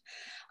not.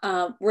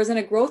 Whereas in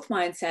a growth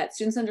mindset,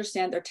 students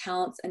understand their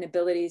talents and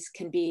abilities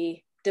can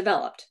be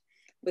developed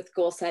with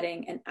goal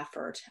setting and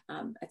effort,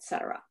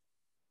 etc.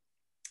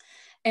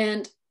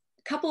 And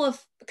a couple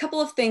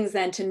of things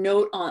then to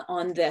note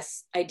on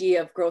this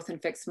idea of growth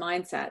and fixed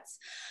mindsets.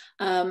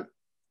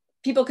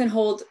 People can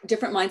hold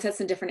different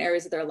mindsets in different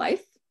areas of their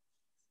life.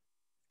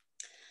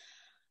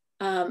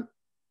 The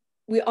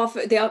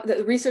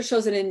research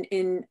shows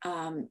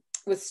that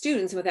with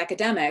students and with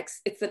academics,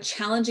 it's the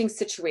challenging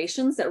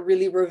situations that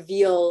really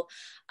reveal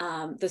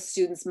the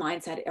student's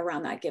mindset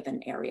around that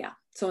given area.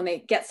 So when they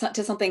get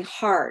to something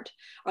hard,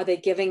 are they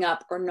giving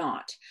up or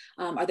not?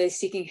 Are they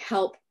seeking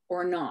help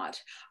or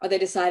not? Are they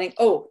deciding,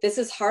 oh, this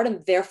is hard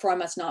and therefore I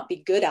must not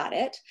be good at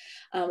it?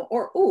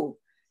 Or, oh,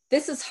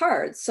 this is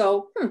hard,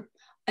 so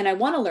and I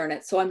want to learn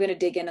it, so I'm going to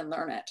dig in and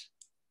learn it.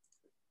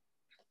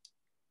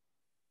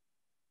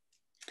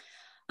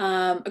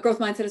 A growth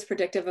mindset is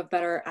predictive of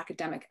better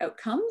academic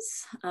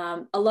outcomes.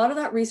 A lot of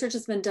that research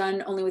has been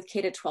done only with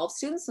K-12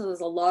 students, so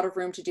there's a lot of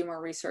room to do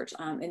more research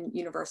in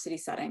university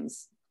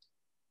settings.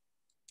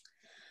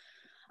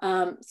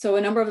 So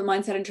a number of the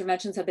mindset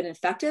interventions have been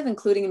effective,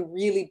 including in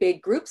really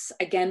big groups,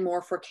 again,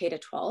 more for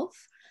K-12.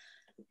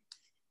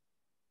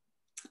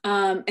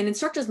 And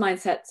instructors'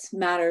 mindsets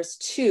matters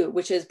too,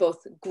 which is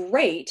both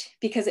great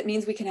because it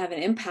means we can have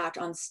an impact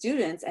on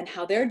students and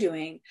how they're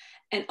doing,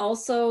 and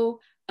also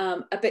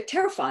a bit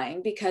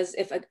terrifying because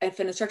if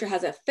an instructor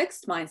has a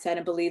fixed mindset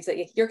and believes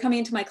that you're coming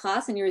into my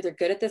class and you're either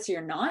good at this or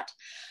you're not,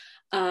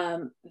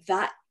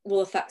 that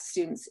will affect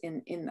students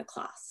in the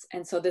class.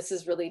 And so this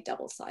is really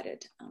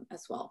double-sided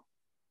as well.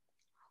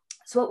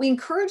 So what we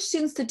encourage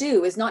students to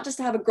do is not just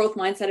to have a growth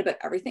mindset about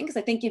everything, because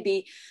I think you'd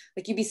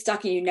be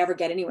stuck and you never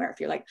get anywhere if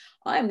you're like,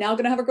 I'm now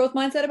going to have a growth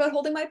mindset about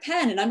holding my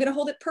pen and I'm going to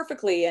hold it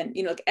perfectly, and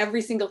like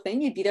every single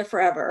thing, you'd be there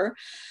forever.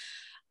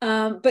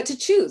 But to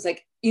choose,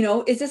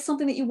 is this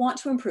something that you want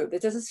to improve?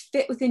 Does this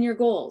fit within your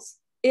goals?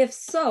 If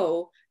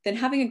so, then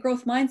having a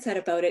growth mindset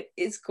about it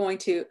is going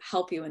to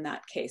help you in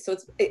that case. So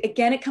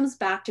it comes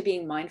back to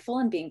being mindful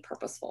and being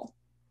purposeful.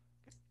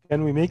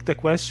 Can we make the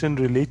question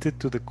related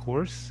to the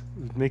course?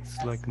 It makes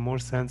more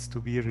sense to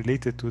be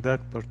related to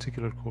that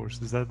particular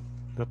course. Is that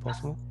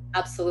possible?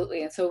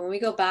 Absolutely. And so when we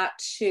go back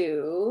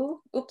to,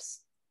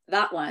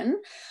 that one,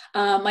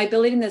 my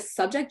ability in this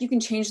subject, you can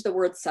change the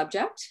word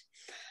subject.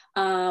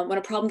 When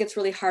a problem gets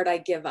really hard, I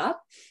give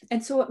up.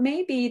 And so it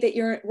may be that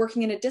you're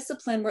working in a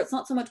discipline where it's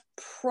not so much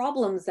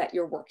problems that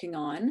you're working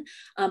on,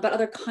 but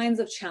other kinds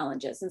of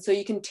challenges. And so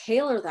you can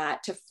tailor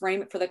that to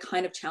frame it for the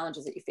kind of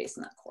challenges that you face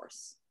in that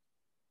course.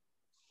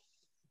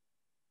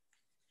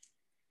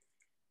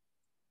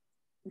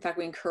 In fact,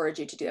 we encourage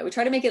you to do that. We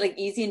try to make it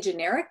easy and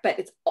generic, but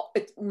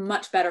it's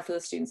much better for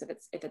the students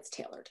if it's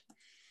tailored.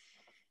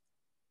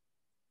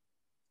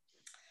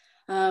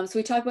 So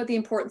we talk about the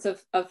importance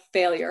of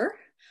failure.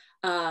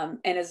 And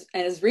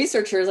as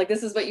researchers,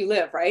 this is what you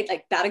live, right?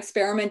 That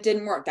experiment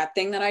didn't work. That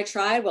thing that I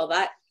tried, well,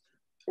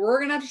 we're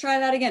going to have to try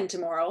that again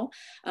tomorrow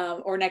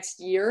or next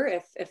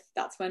year if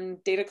that's when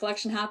data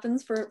collection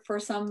happens for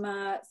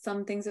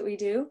some things that we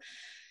do.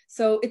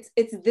 So it's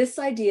this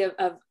idea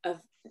of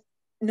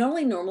not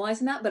only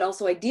normalizing that, but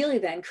also ideally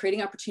then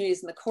creating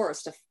opportunities in the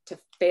course to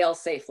fail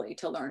safely,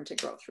 to learn, to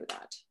grow through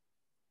that.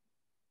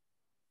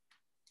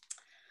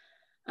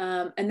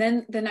 And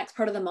then the next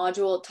part of the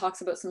module talks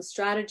about some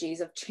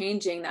strategies of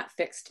changing that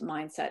fixed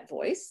mindset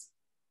voice.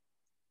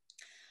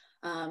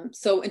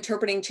 So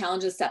interpreting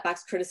challenges,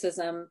 setbacks,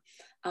 criticism,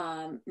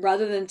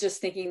 rather than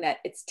just thinking that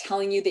it's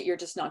telling you that you're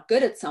just not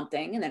good at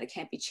something and that it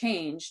can't be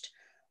changed,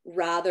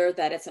 rather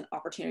that it's an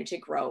opportunity to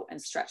grow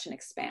and stretch and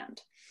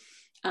expand.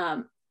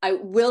 I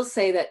will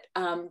say that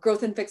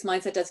growth and fixed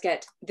mindset does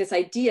get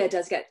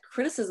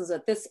criticisms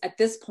at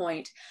this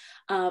point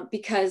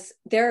because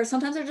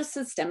sometimes they're just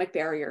systemic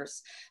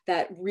barriers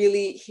that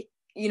really,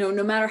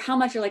 no matter how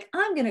much you're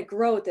I'm going to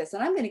grow at this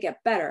and I'm going to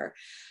get better,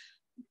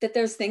 that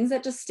there's things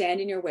that just stand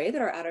in your way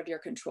that are out of your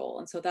control.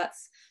 And so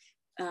that's,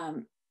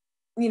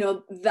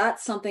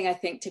 that's something I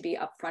think to be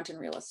upfront and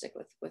realistic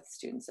with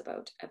students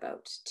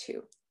about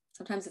too.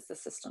 Sometimes it's the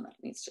system that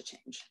needs to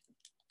change.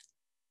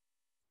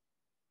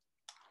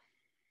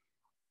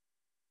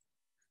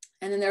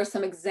 And then there are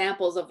some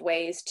examples of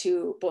ways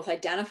to both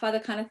identify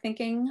the kind of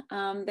thinking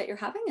that you're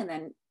having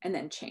and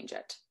then change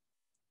it.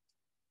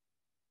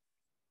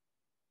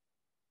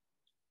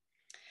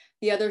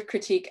 The other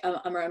critique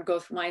around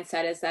growth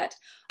mindset is that,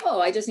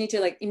 oh, I just need to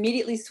like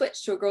immediately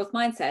switch to a growth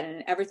mindset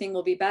and everything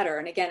will be better.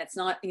 And again, it's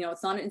not,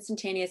 it's not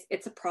instantaneous.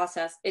 It's a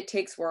process. It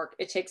takes work.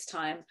 It takes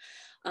time.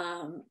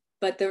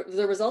 But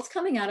the results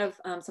coming out of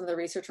some of the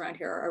research around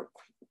here are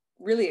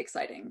really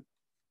exciting.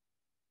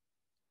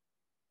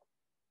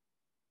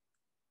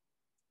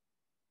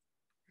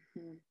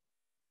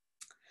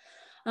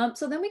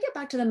 So then we get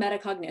back to the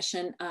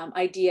metacognition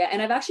idea,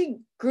 and I've actually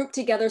grouped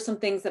together some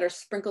things that are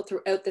sprinkled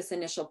throughout this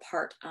initial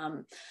part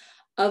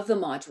of the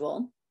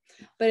module,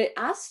 but it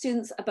asks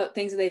students about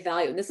things that they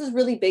value. And this is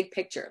really big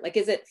picture. Like,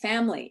 is it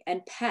family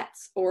and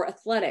pets or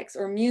athletics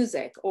or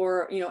music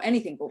or,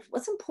 anything?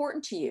 What's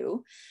important to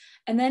you?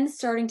 And then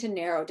starting to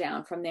narrow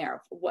down from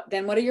there. What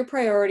are your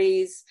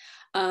priorities?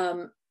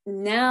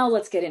 Now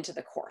let's get into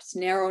the course.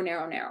 Narrow.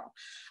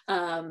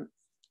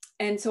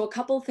 And so a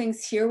couple of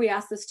things here, we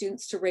ask the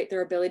students to rate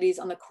their abilities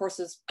on the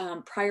course's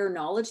prior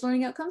knowledge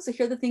learning outcomes. So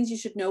here are the things you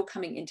should know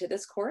coming into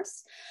this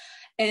course.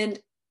 And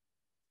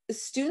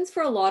students,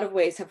 for a lot of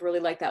ways, have really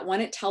liked that.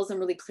 One, it tells them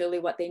really clearly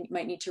what they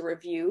might need to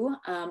review,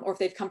 or if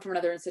they've come from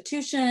another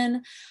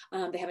institution,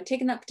 they haven't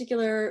taken that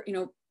particular,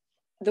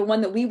 the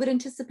one that we would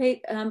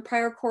anticipate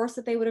prior course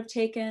that they would have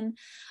taken.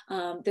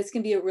 This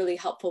can be a really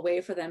helpful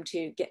way for them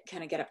to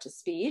get up to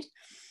speed.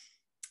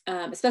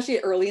 Especially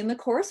early in the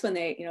course when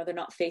they're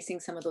not facing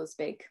some of those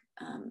big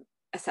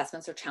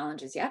assessments or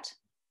challenges yet.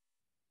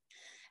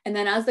 And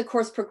then as the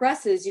course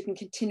progresses, you can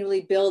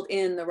continually build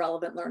in the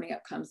relevant learning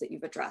outcomes that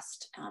you've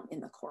addressed in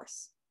the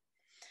course.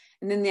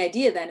 And then the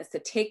idea then is to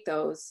take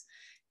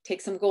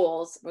some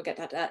goals, we'll get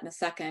to that in a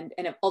second,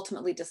 and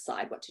ultimately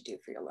decide what to do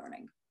for your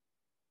learning.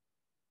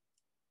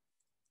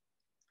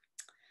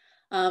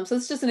 So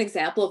it's just an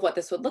example of what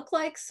this would look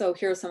like. So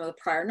here are some of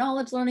the prior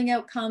knowledge learning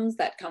outcomes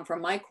that come from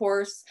my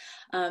course.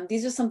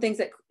 These are some things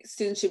that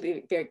students should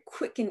be very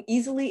quick and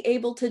easily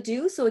able to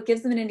do. So it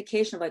gives them an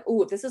indication of like,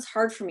 oh, if this is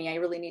hard for me, I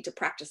really need to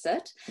practice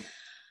it.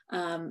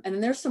 And then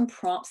there's some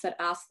prompts that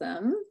ask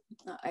them,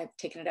 I've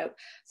taken it out,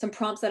 some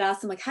prompts that ask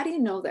them like, how do you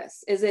know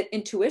this? Is it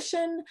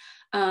intuition?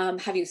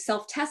 Have you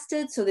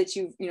self-tested so that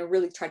you've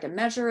really tried to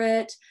measure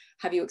it?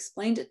 Have you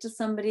explained it to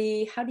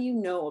somebody? How do you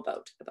know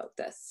about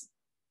this?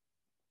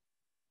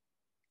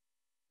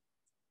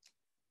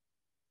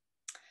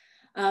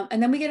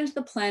 And then we get into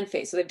the plan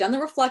phase. So they've done the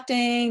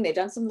reflecting, they've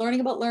done some learning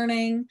about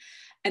learning,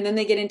 and then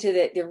they get into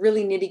the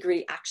really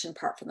nitty-gritty action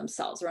part for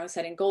themselves around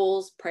setting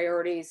goals,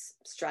 priorities,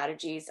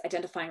 strategies,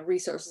 identifying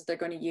resources they're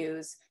going to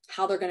use,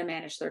 how they're going to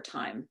manage their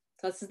time.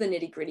 So this is the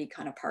nitty-gritty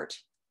kind of part.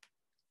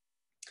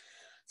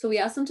 So we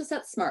ask them to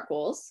set SMART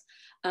goals.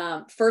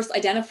 First,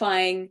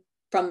 identifying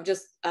from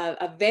just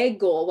a vague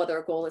goal, whether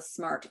a goal is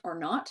SMART or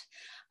not,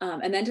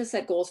 and then to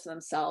set goals for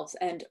themselves.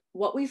 And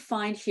what we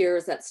find here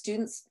is that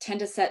students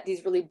tend to set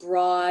these really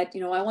broad,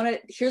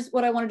 here's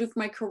what I want to do for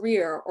my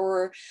career,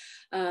 or,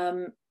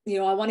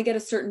 I want to get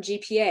a certain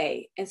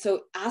GPA. And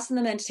so asking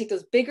them then to take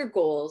those bigger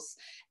goals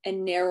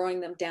and narrowing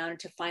them down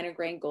to finer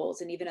grained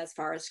goals, and even as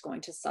far as going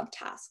to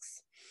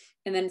subtasks.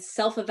 And then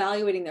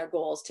self-evaluating their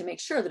goals to make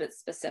sure that it's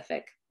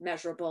specific,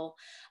 measurable,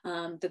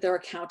 that they're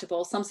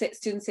accountable. Some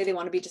students say they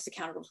want to be just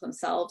accountable to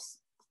themselves,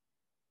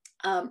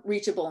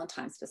 reachable and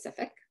time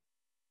specific.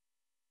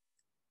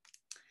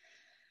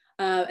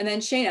 And then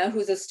Shayna,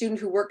 who's a student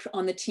who worked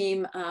on the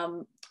team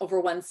over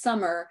one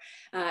summer,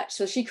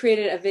 so she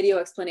created a video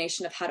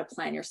explanation of how to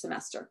plan your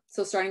semester.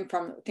 So starting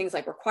from things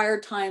like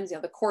required times,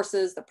 the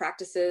courses, the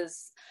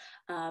practices,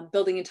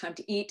 building in time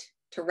to eat,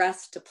 to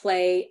rest, to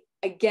play,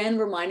 again,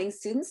 reminding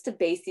students to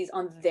base these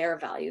on their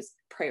values,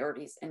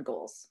 priorities, and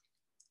goals.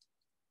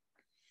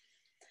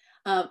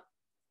 I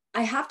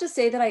have to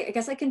say that I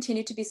guess I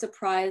continue to be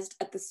surprised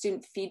at the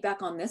student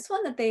feedback on this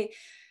one, that they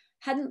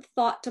hadn't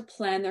thought to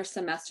plan their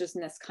semesters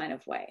in this kind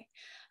of way.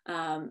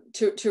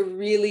 To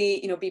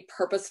really, be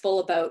purposeful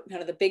about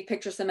kind of the big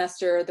picture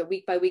semester, the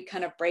week by week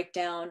kind of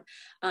breakdown.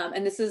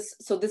 And this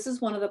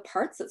is one of the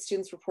parts that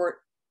students report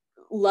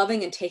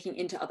loving and taking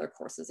into other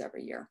courses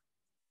every year.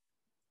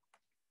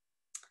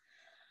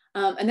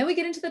 And then we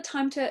get into the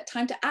time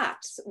to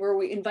act, where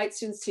we invite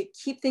students to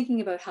keep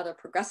thinking about how they're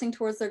progressing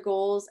towards their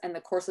goals and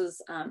the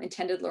course's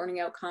intended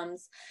learning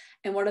outcomes,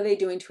 and what are they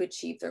doing to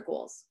achieve their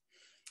goals.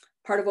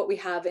 Part of what we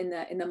have in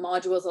the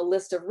module is a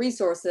list of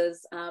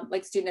resources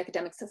like student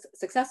academic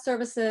success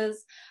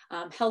services,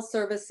 health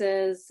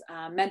services,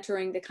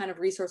 mentoring, the kind of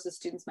resources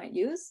students might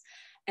use,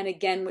 and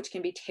again, which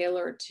can be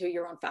tailored to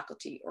your own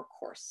faculty or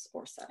course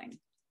or setting.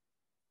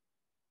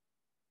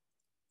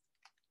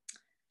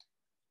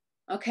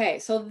 Okay,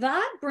 so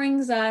that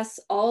brings us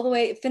all the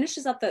way, it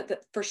finishes up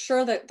for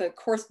sure the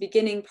course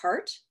beginning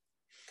part.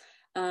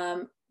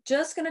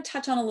 Just going to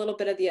touch on a little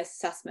bit of the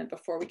assessment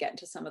before we get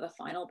into some of the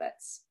final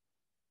bits.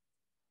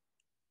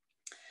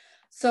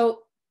 So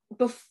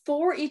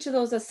before each of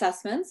those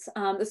assessments,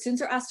 the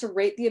students are asked to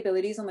rate the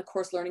abilities on the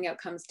course learning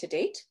outcomes to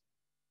date.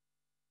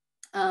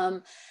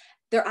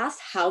 They're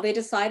asked how they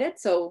decided.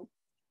 So,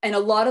 and a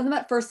lot of them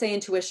at first say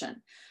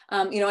intuition.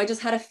 I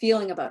just had a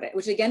feeling about it,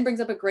 which again brings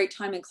up a great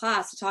time in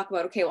class to talk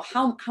about, okay, well,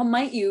 how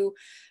might you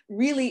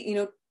really,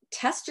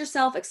 test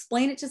yourself,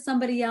 explain it to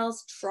somebody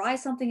else, try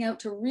something out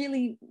to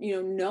really,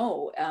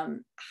 know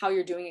how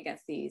you're doing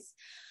against these.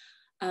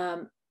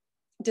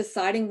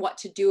 Deciding what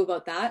to do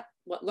about that,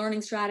 what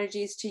learning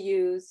strategies to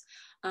use,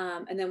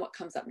 and then what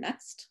comes up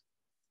next.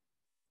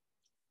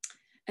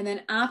 And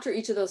then after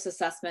each of those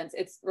assessments,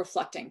 it's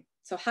reflecting.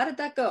 So how did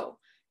that go?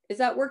 Is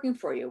that working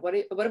for you? What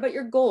about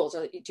your goals?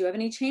 Or do you have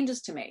any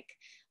changes to make?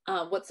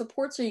 What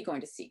supports are you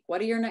going to seek? What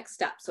are your next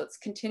steps? So it's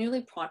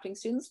continually prompting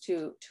students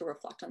to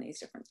reflect on these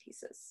different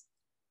pieces.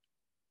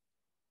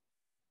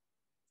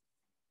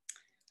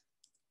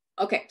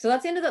 Okay, so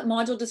that's the end of the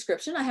module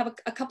description. I have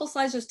a couple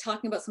slides just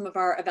talking about some of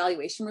our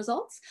evaluation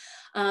results.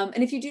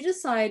 And if you do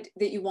decide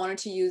that you wanted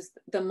to use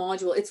the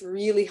module, it's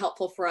really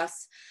helpful for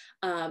us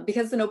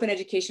because it's an open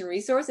education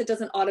resource. It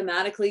doesn't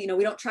automatically,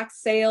 we don't track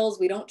sales,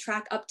 we don't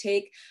track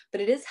uptake,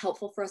 but it is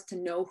helpful for us to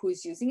know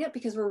who's using it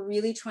because we're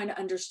really trying to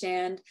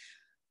understand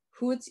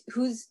who is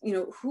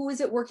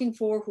it working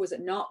for, who is it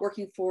not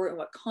working for, in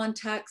what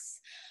contexts.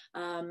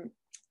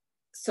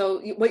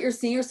 So what you're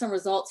seeing are some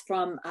results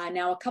from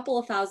now a couple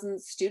of thousand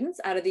students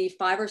out of the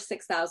 5,000 or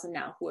 6,000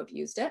 now who have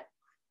used it.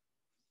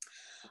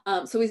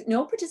 So we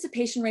know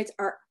participation rates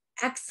are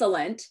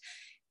excellent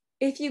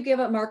if you give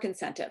a mark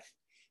incentive.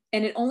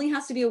 And it only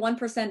has to be a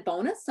 1%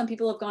 bonus. Some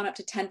people have gone up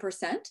to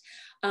 10%.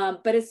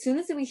 But as soon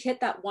as we hit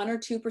that 1 or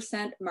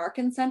 2% mark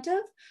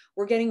incentive,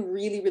 we're getting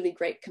really, really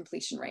great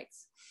completion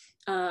rates.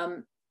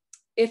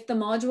 If the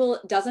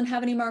module doesn't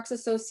have any marks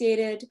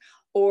associated,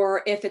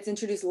 or if it's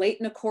introduced late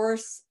in a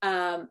course,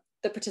 the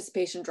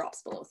participation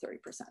drops below 30%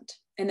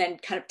 and then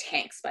kind of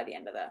tanks by the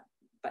end of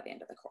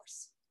the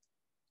course.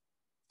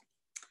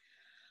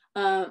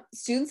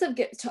 Students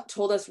have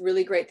told us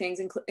really great things,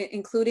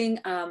 including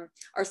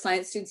our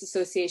Science Students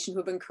Association,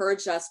 who have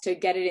encouraged us to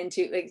get it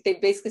into, like, they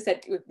basically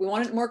said, we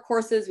want more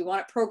courses, we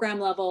want it program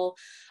level.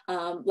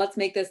 Let's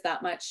make this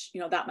that much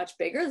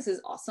bigger. This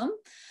is awesome.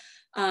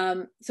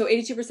 So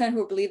 82%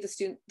 who believe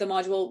the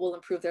module will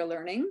improve their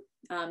learning,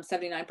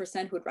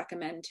 79% who would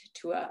recommend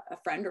to a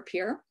friend or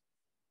peer.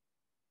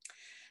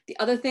 The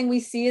other thing we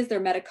see is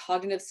their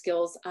metacognitive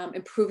skills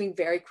improving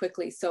very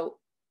quickly. So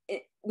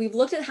we've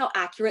looked at how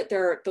accurate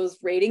those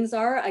ratings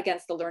are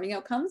against the learning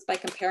outcomes by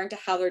comparing to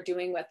how they're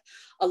doing with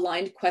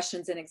aligned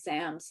questions in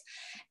exams.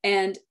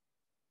 And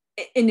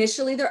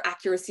initially their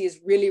accuracy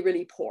is really,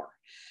 really poor.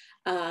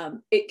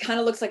 It kind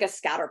of looks like a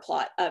scatter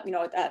plot,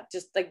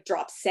 just like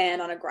drop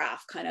sand on a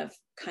graph kind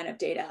of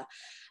data.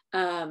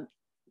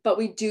 But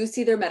we do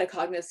see their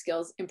metacognitive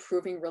skills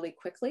improving really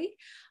quickly.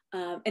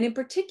 And in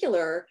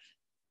particular,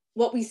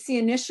 what we see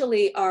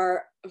initially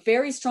are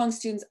very strong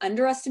students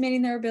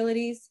underestimating their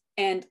abilities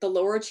and the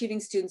lower achieving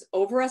students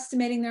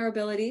overestimating their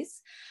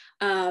abilities,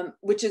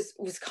 which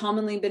was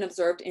commonly been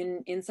observed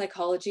in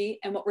psychology.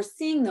 And what we're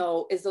seeing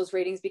though is those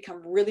ratings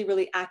become really,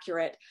 really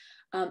accurate,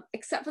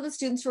 except for the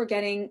students who are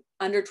getting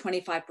under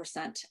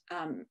 25%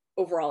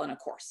 overall in a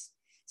course.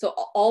 So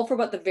all for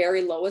about the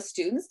very lowest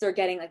students, they're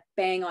getting like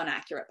bang on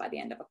accurate by the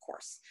end of a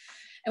course.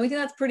 And we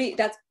think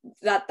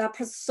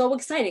that's so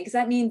exciting because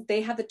that means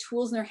they have the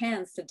tools in their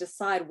hands to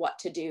decide what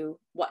to do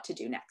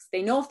next.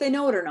 They know if they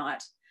know it or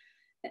not.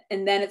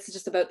 And then it's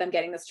just about them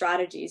getting the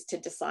strategies to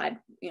decide,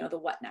 the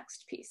what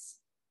next piece.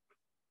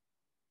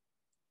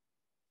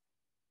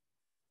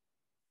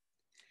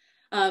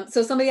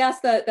 So somebody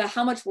asked the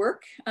how much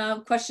work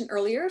question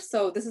earlier.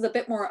 So this is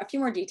a few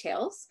more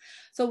details.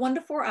 So 1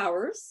 to 4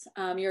 hours,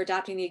 you're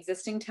adapting the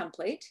existing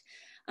template.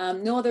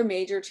 No other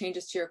major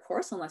changes to your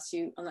course unless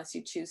you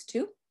choose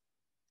to.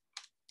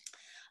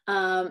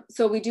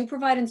 So we do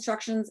provide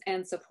instructions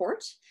and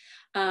support.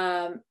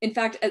 In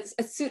fact,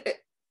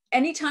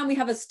 anytime we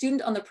have a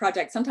student on the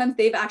project, sometimes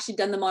they've actually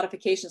done the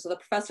modification. So the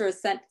professor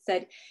has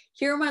said,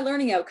 here are my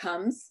learning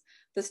outcomes.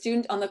 The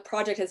student on the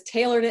project has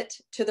tailored it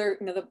to their,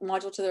 the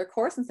module to their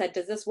course and said,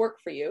 does this work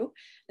for you?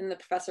 And the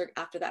professor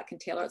after that can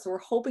tailor it. So we're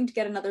hoping to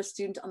get another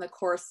student on the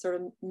course sort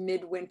of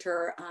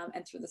midwinter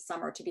and through the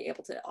summer to be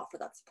able to offer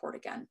that support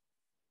again.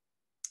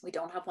 We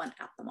don't have one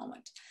at the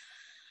moment.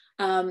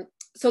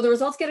 So the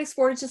results get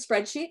exported to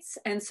spreadsheets.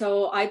 And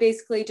so I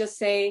basically just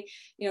say,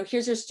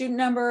 here's your student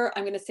number.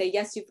 I'm going to say,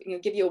 yes,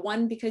 give you a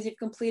 1 because you've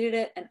completed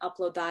it, and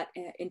upload that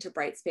into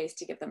Brightspace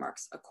to give the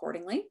marks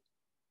accordingly.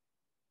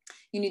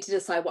 You need to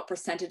decide what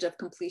percentage of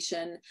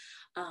completion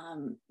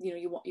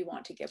you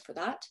want to give for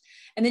that.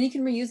 And then you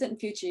can reuse it in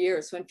future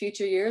years. So in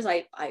future years,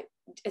 I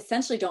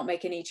essentially don't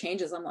make any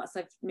changes unless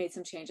I've made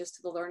some changes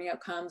to the learning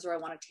outcomes or I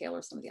want to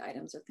tailor some of the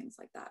items or things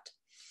like that.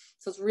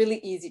 So it's really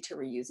easy to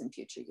reuse in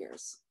future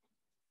years.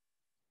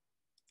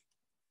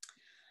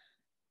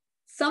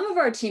 some of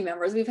our team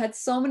members, we've had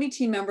so many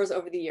team members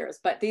over the years,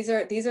 but these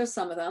are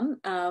some of them.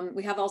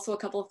 We have also a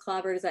couple of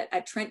collaborators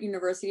at Trent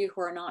University who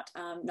are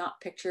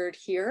not pictured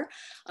here,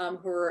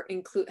 who are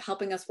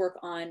helping us work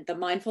on the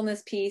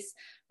mindfulness piece,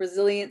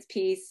 resilience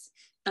piece,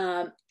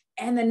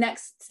 and the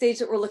next stage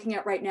that we're looking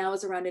at right now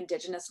is around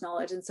Indigenous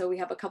knowledge. And so we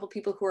have a couple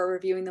people who are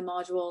reviewing the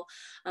module,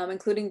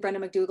 including Brenda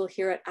McDougall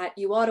here at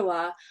U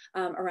Ottawa,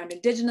 around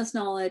Indigenous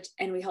knowledge.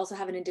 And we also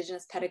have an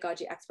Indigenous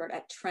pedagogy expert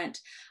at Trent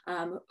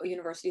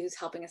University who's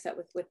helping us out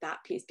with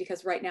that piece.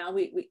 Because right now,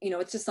 we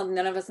it's just something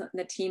none of us in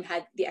the team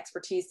had the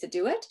expertise to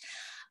do it.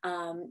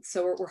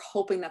 So we're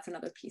hoping that's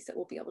another piece that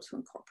we'll be able to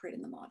incorporate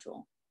in the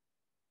module.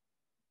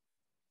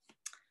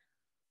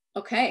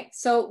 Okay,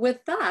 so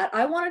with that,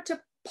 I wanted to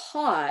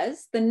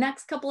pause. The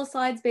next couple of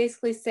slides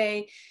basically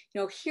say,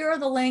 here are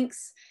the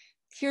links,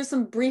 here's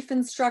some brief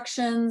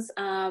instructions,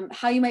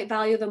 how you might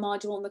value the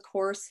module in the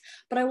course.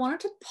 But I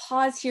wanted to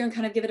pause here and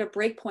kind of give it a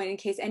break point in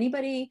case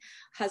anybody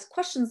has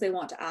questions they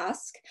want to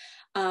ask.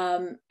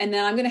 And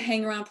then I'm going to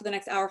hang around for the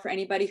next hour for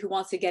anybody who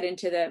wants to get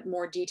into the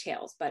more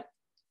details. But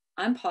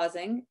I'm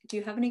pausing. Do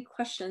you have any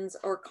questions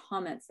or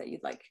comments that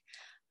you'd like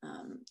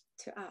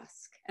to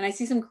ask? And I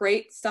see some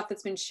great stuff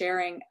that's been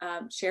shared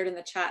in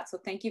the chat. So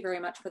thank you very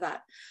much for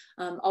that.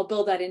 I'll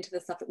build that into the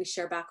stuff that we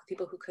share back with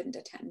people who couldn't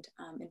attend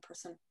in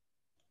person.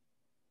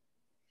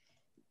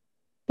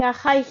 Yeah,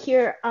 hi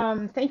here.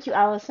 Thank you,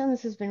 Allison.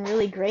 This has been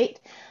really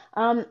great.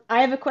 I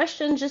have a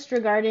question just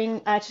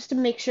regarding, just to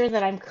make sure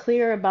that I'm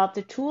clear about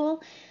the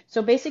tool.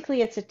 So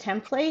basically it's a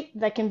template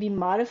that can be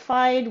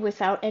modified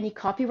without any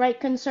copyright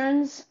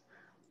concerns.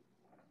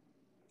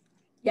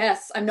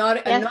 Yes, I'm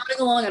nodding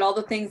along at all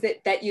the things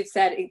that you've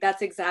said.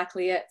 That's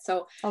exactly it.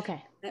 So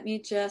okay, let me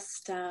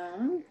just,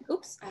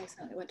 oops, I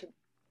accidentally went to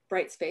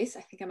Brightspace.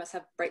 I think I must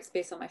have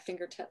Brightspace on my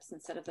fingertips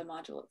instead of the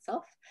module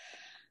itself.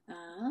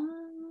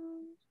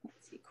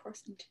 Let's see,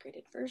 course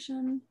integrated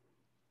version.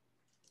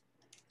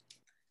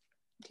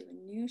 Do a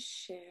new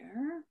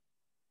share.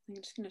 I'm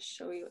just going to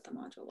show you what the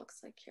module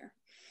looks like here.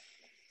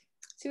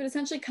 So you would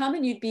essentially come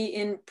and you'd be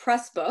in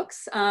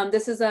Pressbooks.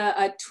 This is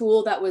a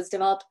tool that was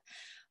developed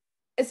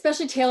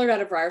especially tailored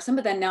out of Ryerson,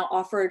 but then now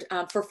offered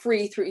for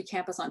free through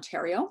eCampus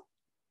Ontario.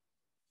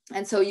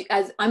 And so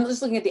as I'm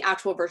just looking at the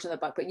actual version of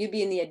the book, but you'd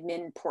be in the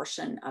admin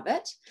portion of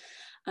it.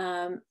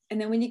 And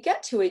then when you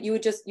get to it, you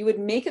would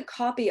make a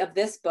copy of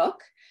this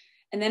book,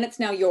 and then it's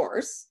now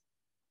yours.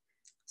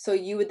 So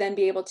you would then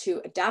be able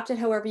to adapt it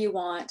however you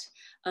want.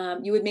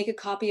 You would make a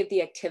copy of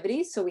the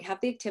activities. So we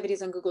have the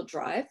activities on Google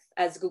Drive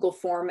as Google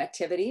Form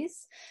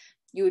activities.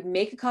 You would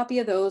make a copy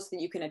of those so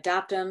that you can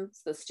adapt them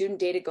so the student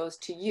data goes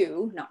to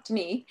you, not to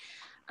me,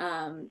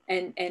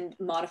 and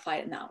modify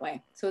it in that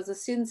way. So as the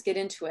students get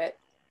into it,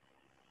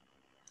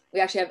 we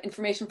actually have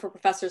information for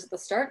professors at the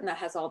start, and that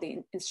has all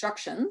the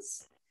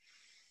instructions.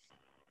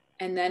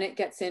 And then it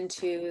gets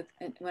into,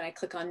 when I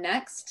click on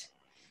next,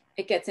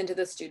 it gets into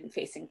the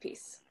student-facing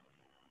piece.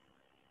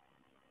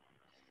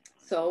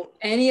 So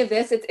any of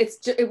this,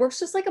 it works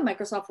just like a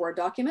Microsoft Word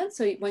document.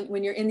 So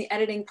when you're in the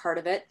editing part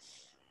of it,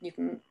 you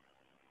can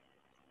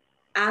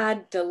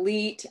add,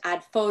 delete,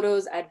 add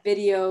photos, add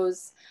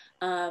videos.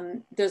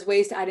 There's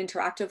ways to add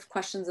interactive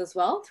questions as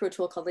well through a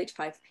tool called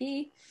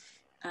H5P.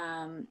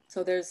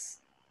 So there's,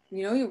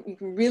 you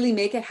can really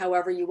make it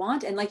however you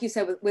want. And like you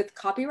said, with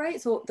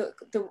copyright, so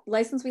the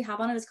license we have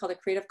on it is called a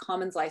Creative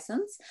Commons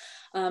license.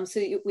 So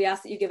we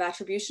ask that you give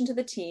attribution to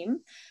the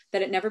team,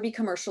 that it never be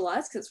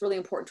commercialized, because it's really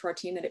important to our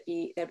team that it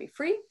be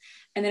free.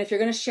 And then if you're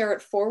going to share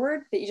it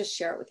forward, that you just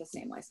share it with the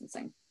same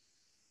licensing.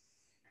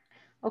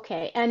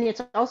 Okay, and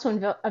it's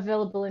also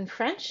available in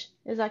French,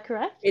 is that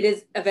correct? It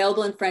is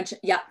available in French,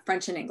 yeah,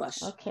 French and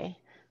English. Okay,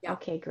 yeah.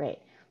 Okay, great.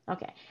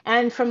 Okay,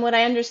 and from what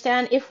I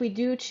understand, if we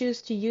do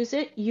choose to use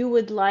it, you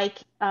would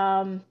like,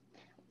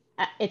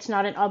 it's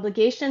not an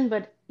obligation,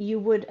 but you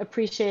would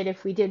appreciate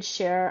if we did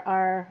share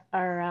our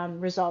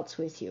results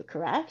with you,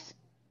 correct?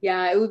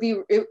 Yeah,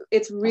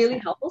 it's really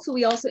helpful. So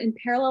we also, in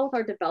parallel with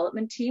our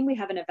development team, we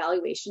have an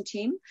evaluation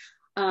team.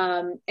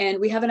 And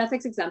we have an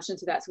ethics exemption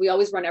to that. So we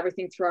always run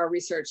everything through our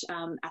research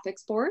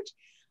ethics board.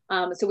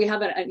 So we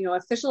have an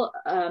official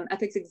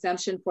ethics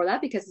exemption for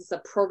that because it's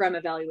a program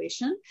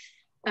evaluation.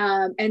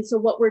 And so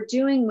what we're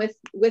doing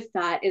with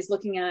that is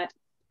looking at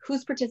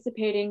who's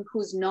participating,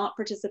 who's not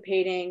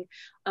participating,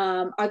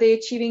 are they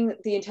achieving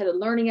the intended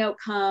learning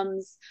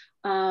outcomes?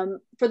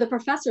 For the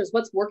professors,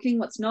 what's working,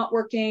 what's not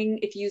working?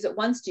 If you use it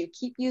once, do you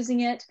keep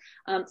using it?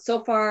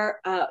 So far,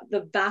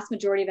 the vast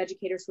majority of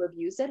educators who have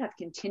used it have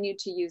continued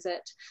to use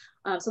it.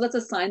 So that's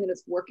a sign that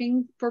it's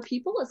working for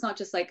people. It's not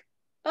just like,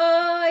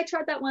 oh, I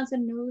tried that once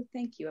and no,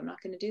 thank you, I'm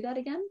not going to do that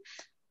again.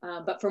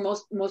 But for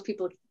most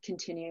people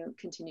continue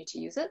to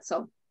use it.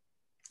 So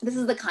this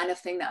is the kind of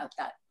thing that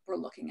we're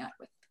looking at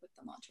with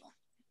the module.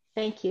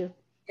 Thank you.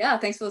 Yeah,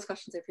 thanks for those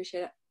questions. I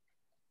appreciate it.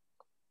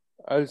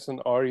 Alison,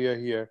 Arya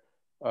here.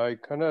 I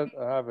kind of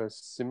have a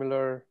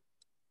similar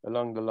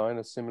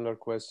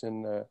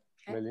question. Okay.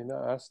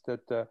 Melina asked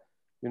that,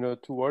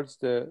 towards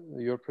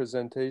your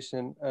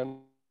presentation and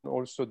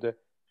also the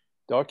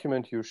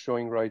document you're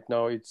showing right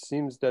now, it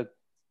seems that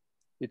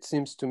it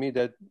seems to me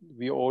that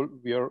we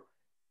are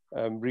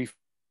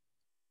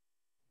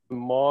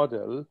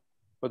model,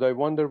 but I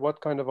wonder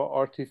what kind of an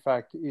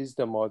artifact is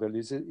the model?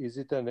 Is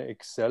it an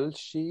Excel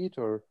sheet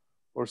or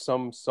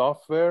some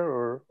software,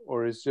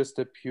 or is just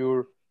a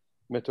pure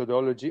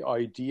methodology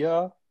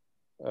idea?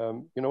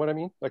 You know what I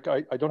mean? Like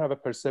I don't have a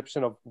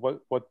perception of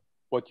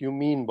what you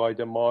mean by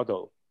the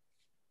model.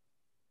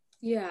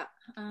 Yeah.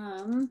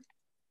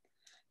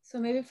 So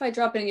maybe if I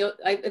drop in,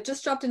 I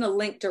just dropped in a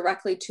link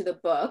directly to the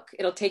book.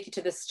 It'll take you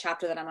to this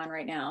chapter that I'm on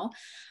right now.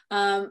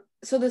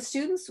 So the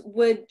students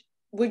would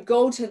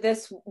go to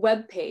this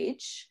web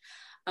page.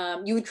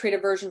 You would create a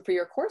version for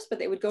your course, but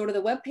they would go to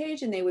the web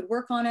page and they would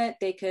work on it.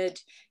 They could,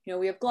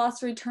 we have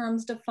glossary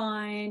terms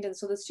defined. And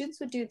so the students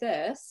would do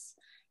this.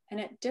 And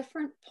at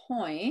different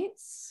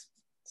points,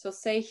 so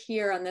say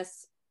here on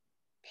this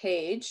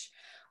page,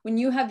 when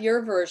you have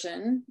your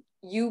version,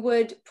 you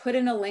would put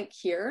in a link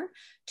here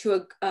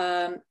to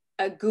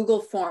a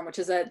Google form, which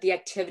is the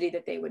activity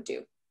that they would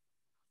do.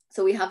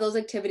 So we have those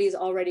activities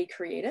already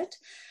created.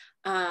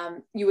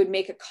 You would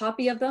make a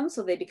copy of them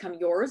so they become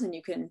yours, and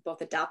you can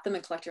both adapt them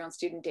and collect your own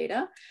student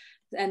data.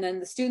 And then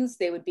the students,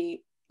 they would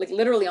be like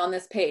literally on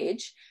this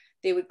page,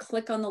 they would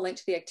click on the link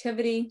to the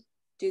activity,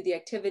 do the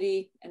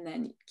activity, and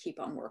then keep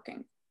on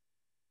working.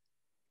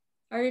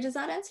 Arya, does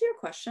that answer your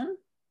question?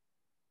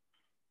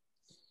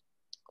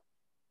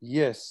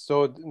 Yes,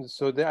 so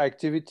the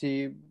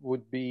activity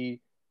would be,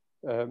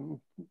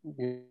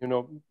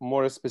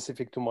 more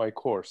specific to my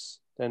course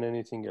than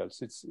anything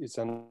else. It's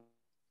an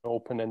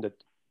open-ended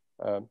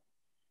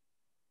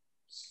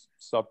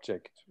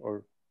subject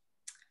or.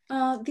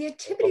 The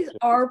activities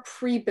are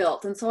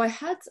pre-built, and so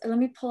let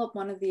me pull up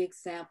one of the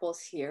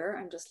examples here.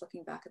 I'm just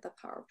looking back at the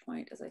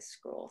PowerPoint as I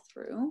scroll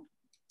through.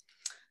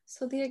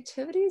 So the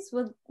activities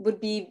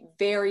would be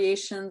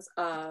variations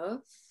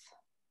of.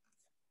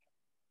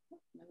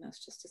 My mouse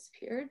just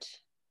disappeared.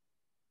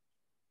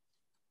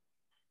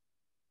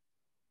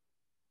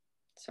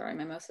 Sorry,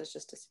 my mouse has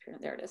just disappeared.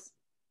 There it is.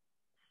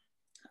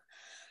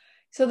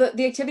 So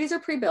the activities are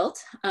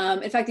pre-built.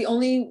 In fact,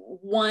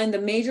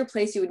 the major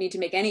place you would need to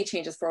make any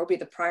changes for would be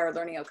the prior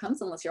learning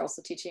outcomes, unless you're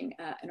also teaching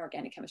an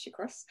organic chemistry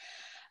course.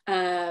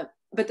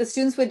 But the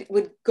students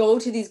would go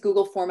to these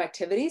Google form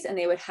activities, and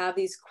they would have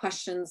these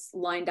questions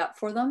lined up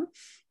for them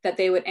that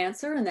they would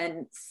answer and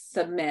then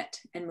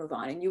submit and move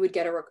on. And you would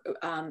get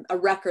a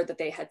record that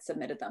they had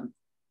submitted them.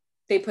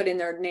 They put in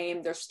their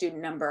name, their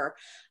student number,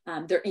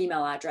 their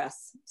email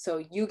address.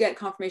 So you get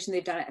confirmation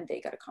they've done it, and they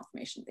get a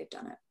confirmation they've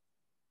done it.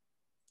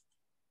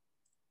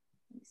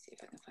 Let me see if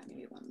I can find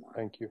maybe one more.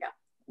 Thank you.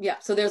 Yeah.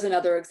 So there's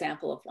another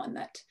example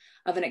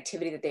of an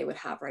activity that they would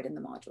have right in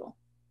the module.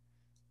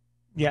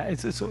 Yeah,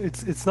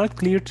 it's not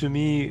clear to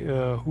me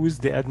who is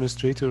the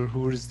administrator,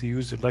 who is the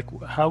user. Like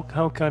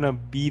how can I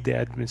be the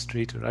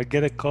administrator? I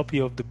get a copy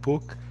of the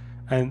book,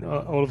 and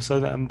all of a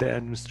sudden I'm the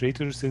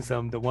administrator since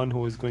I'm the one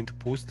who is going to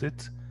post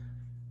it.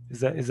 Is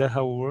that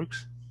how it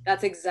works?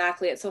 That's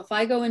exactly it. So if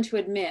I go into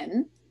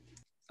admin,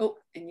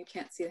 and you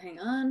can't see it. Hang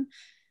on.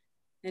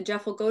 And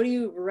Jeff, will go to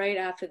you right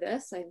after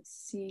this. I'm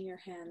seeing your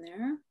hand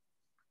there.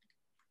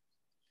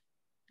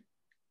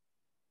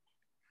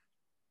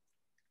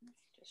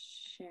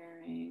 Just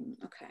sharing.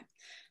 Okay.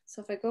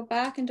 So if I go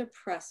back into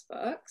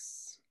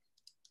Pressbooks,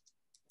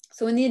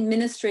 so in the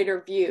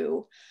administrator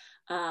view,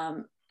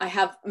 I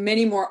have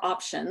many more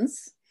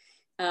options.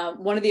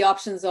 One of the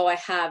options, though, I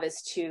have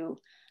is to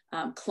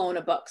clone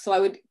a book. So I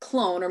would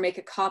clone or make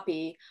a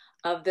copy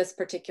of this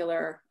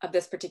particular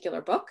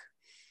book.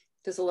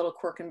 There's a little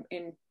quirk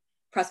in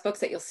Pressbooks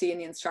that you'll see in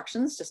the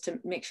instructions just to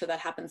make sure that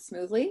happens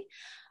smoothly.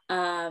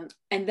 And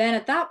then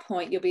at that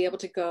point, you'll be able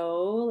to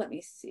go, let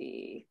me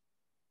see,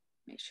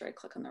 make sure I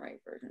click on the right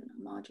version,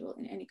 module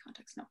in any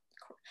context. No,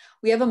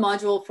 we have a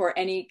module for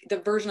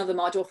the version of the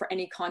module for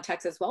any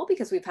context as well,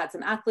 because we've had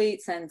some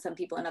athletes and some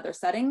people in other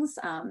settings,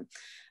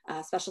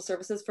 special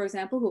services, for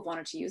example, who have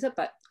wanted to use it,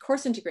 but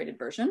course integrated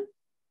version.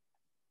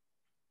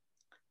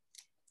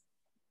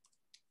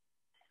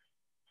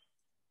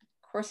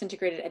 Course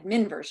integrated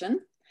admin version.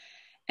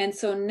 And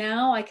so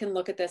now I can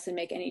look at this and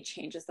make any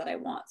changes that I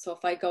want. So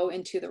if I go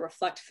into the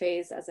reflect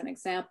phase as an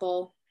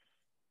example,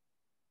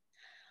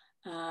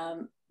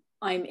 I'm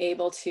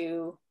able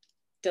to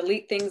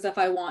delete things if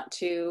I want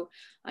to.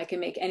 I can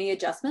make any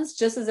adjustments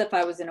just as if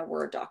I was in a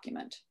Word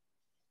document.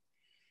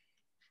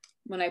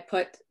 When I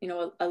put,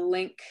 a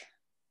link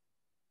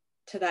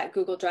to that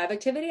Google Drive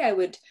activity, I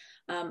would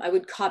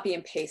copy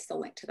and paste the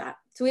link to that.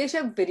 So we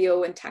actually have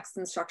video and text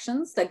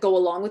instructions that go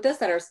along with this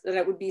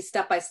that would be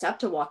step-by-step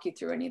to walk you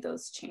through any of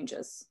those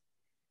changes.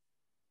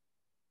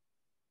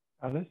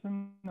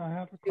 Alison, I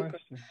have a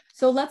question.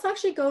 So let's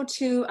actually go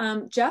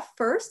to Jeff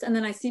first, and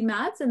then I see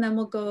Mads, and then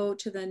we'll go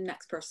to the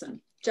next person.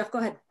 Jeff, go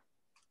ahead.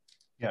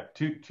 Yeah,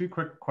 two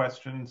quick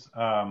questions.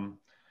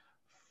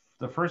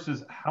 The first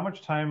is, how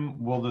much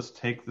time will this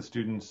take the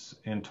students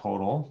in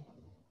total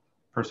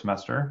per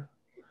semester?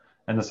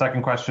 And the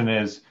second question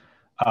is,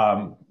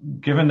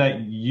 given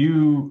that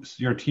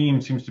your team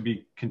seems to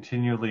be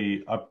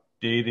continually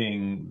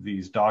updating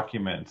these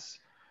documents,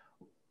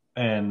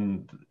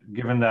 And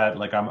given that,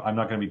 like, I'm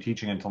not going to be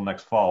teaching until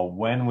next fall,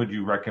 when would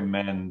you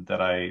recommend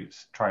that I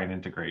try and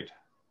integrate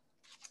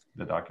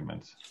the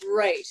documents?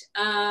 Right.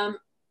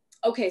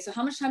 Okay, so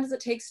how much time does it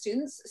take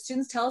students?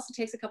 Students tell us it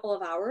takes a couple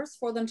of hours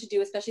for them to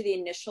do, especially the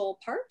initial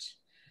part.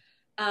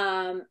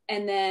 And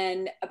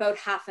then about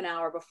half an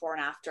hour before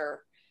and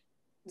after.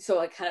 So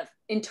like kind of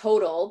in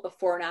total,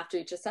 before and after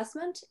each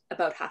assessment,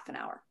 about half an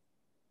hour.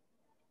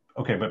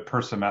 Okay, but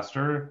per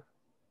semester?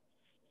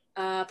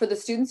 For the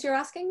students you're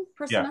asking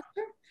per Yeah.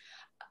 semester?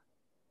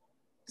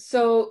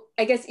 So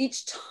I guess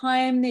each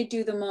time they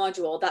do the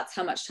module, that's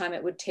how much time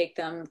it would take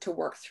them to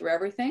work through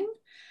everything.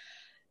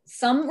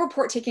 Some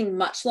report taking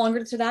much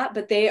longer to that,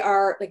 but they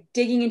are like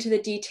digging into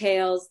the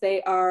details.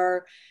 They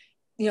are,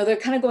 they're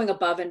kind of going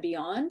above and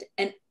beyond.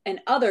 And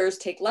others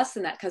take less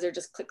than that because they're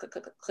just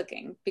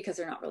clicking because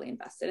they're not really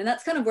invested. And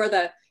that's kind of where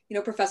the,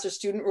 professor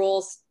student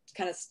roles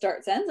kind of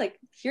starts, ends. Like,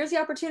 here's the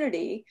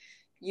opportunity.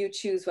 You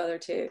choose whether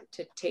to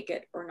take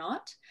it or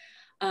not.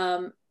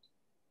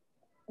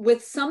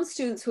 With some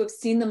students who have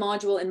seen the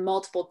module in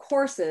multiple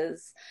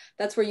courses,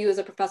 that's where you as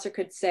a professor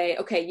could say,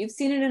 okay, you've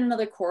seen it in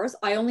another course.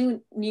 I only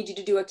need you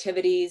to do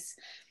activities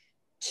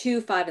 2,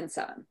 5, and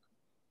 7.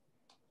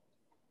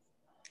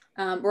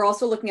 We're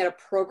also looking at a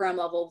program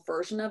level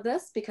version of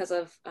this because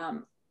of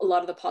a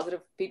lot of the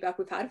positive feedback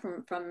we've had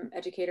from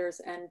educators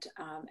and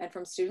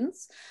from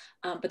students,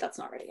 but that's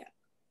not ready yet.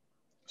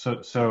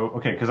 So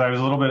okay, because I was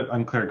a little bit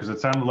unclear because it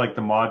sounded like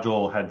the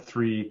module had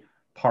 3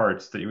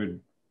 parts that you would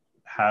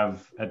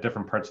have at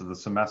different parts of the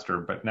semester,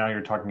 but now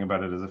you're talking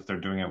about it as if they're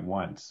doing it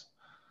once.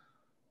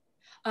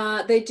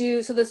 They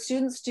do. So the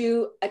students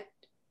do.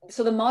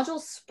 So the module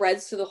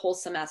spreads through the whole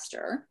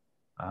semester,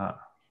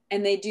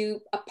 and they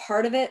do a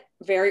part of it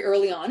very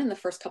early on in the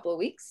first couple of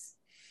weeks.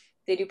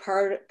 They do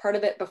part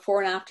of it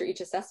before and after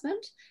each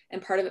assessment,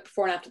 and part of it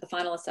before and after the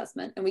final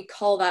assessment, and we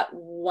call that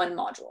one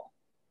module.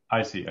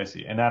 I see.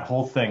 And that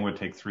whole thing would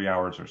take 3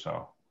 hours or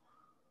so.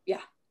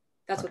 Yeah,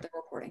 that's what they're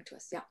reporting to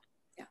us. Yeah.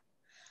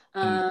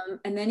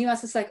 And then you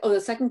asked us the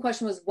second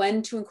question was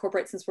when to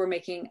incorporate, since we're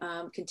making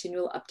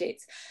continual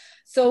updates.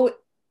 So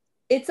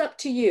it's up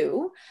to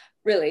you,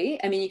 really.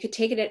 I mean, you could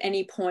take it at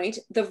any point.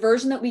 The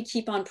version that we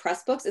keep on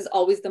Pressbooks is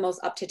always the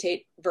most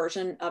up-to-date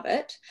version of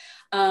it.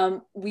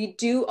 We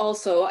do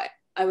also,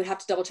 I would have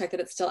to double check that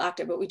it's still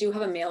active, but we do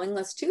have a mailing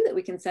list too that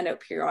we can send out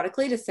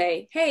periodically to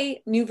say,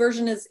 hey, new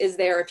version is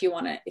there if you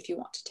want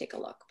to take a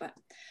look. But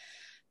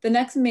the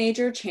next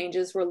major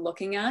changes we're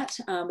looking at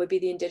would be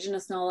the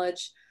Indigenous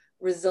knowledge,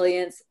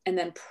 resilience, and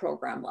then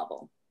program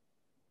level.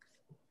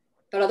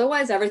 But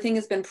otherwise, everything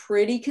has been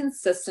pretty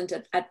consistent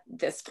at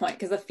this point,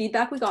 because the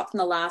feedback we got from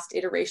the last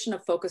iteration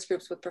of focus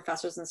groups with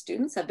professors and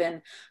students have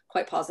been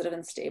quite positive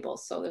and stable.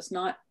 So there's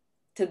not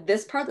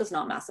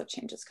massive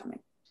changes coming.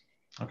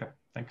 Okay,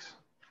 thanks.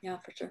 Yeah,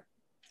 for sure.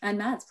 And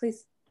Mads,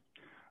 please.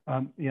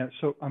 Yeah,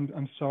 so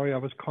I'm sorry, I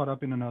was caught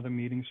up in another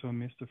meeting, so I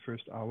missed the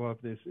first hour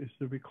of this. Is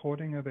the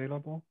recording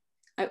available?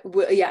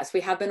 Yes, we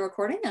have been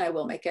recording, and I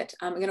will make it.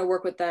 I'm going to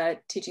work with the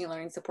Teaching and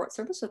Learning Support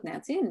Service with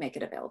Nancy and make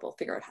it available.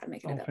 Figure out how to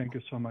make it available. Thank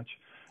you so much.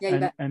 Yeah, you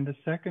bet. And the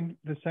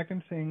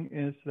second thing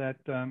is that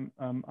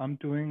I'm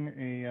doing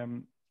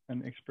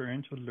an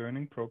experiential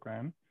learning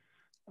program,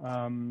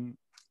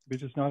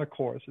 which is not a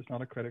course. It's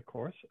not a credit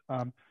course.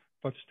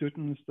 But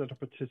students that are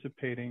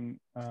participating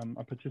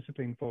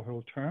for a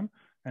whole term,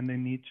 and they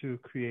need to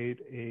create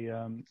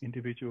a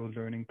individual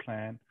learning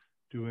plan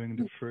during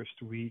the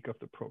first week of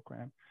the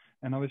program.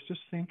 And I was just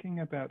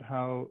thinking about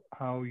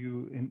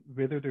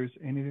whether there's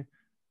any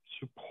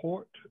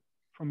support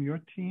from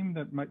your team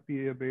that might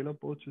be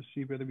available to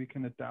see whether we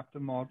can adapt the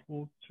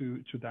model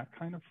to that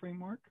kind of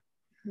framework.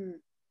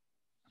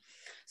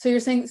 So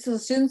you're saying, so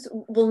students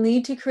will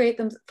need to create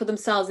them for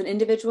themselves an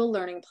individual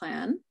learning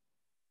plan?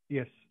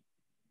 Yes.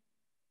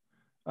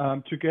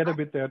 Together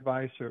with their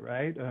advisor,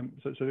 right?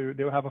 So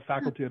they'll have a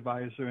faculty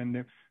advisor,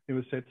 and they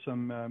will set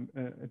some,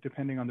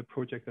 depending on the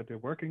project that they're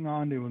working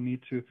on, they will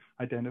need to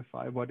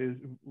identify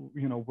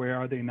where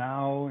are they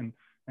now,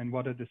 and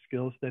what are the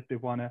skills that they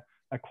want to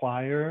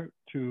acquire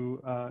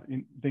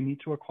they need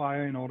to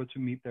acquire in order to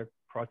meet their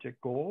project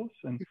goals,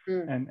 and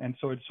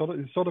so it's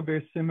sort of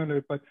very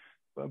similar, but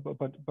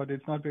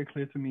it's not very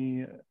clear to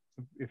me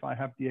if I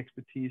have the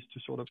expertise to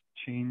sort of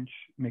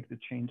make the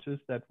changes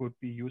that would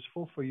be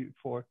useful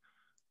for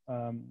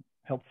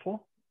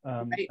helpful,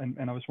 right.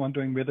 And I was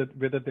wondering whether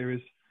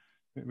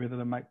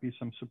there might be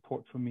some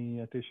support for me,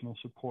 additional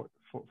support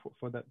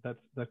for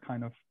that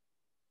kind of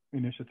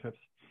initiatives.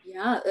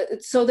 Yeah,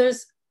 so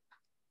this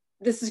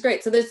is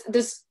great. So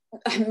there's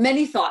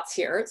many thoughts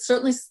here.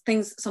 Certainly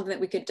something that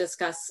we could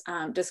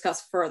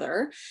discuss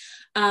further.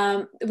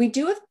 We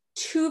do have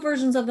 2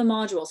 versions of the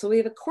module. So we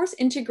have a course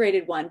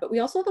integrated one, but we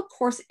also have a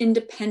course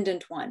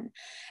independent one.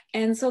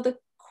 And so the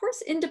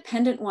course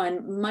independent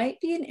one might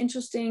be an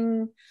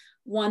interesting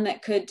one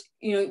that could,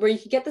 where you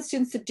could get the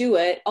students to do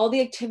it. All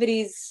the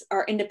activities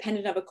are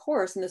independent of a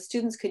course, and the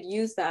students could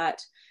use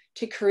that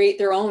to create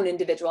their own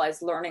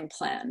individualized learning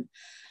plan.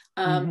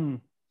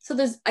 So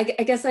there's, I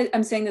guess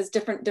I'm saying there's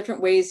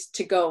different ways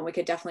to go, and we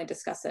could definitely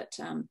discuss it.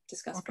 Okay,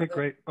 further.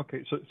 Great.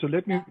 Okay, so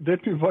let me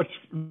watch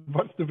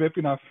the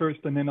webinar first,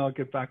 and then I'll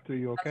get back to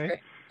you. Okay.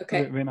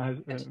 Okay. When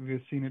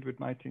we've seen it with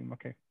my team.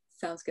 Okay.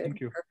 Sounds good. Thank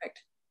you.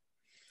 Perfect.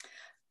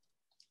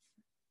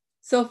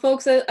 So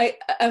folks,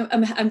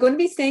 I'm going to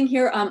be staying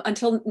here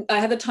until I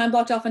have the time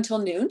blocked off until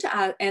noon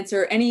to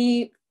answer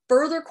any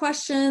further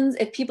questions.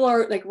 If people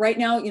are like right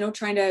now, you know,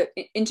 trying to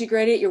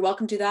integrate it, you're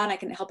welcome to that. I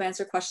can help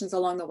answer questions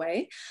along the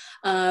way.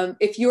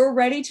 If you're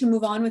ready to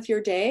move on with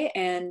your day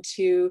and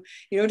to,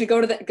 you know, to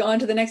go on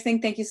to the next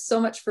thing, thank you so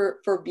much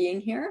for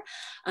being here.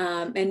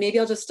 And maybe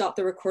I'll just stop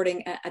the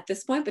recording at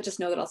this point, but just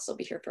know that I'll still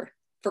be here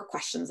for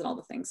questions and all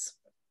the things.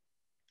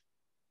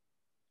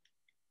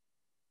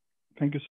 Thank you.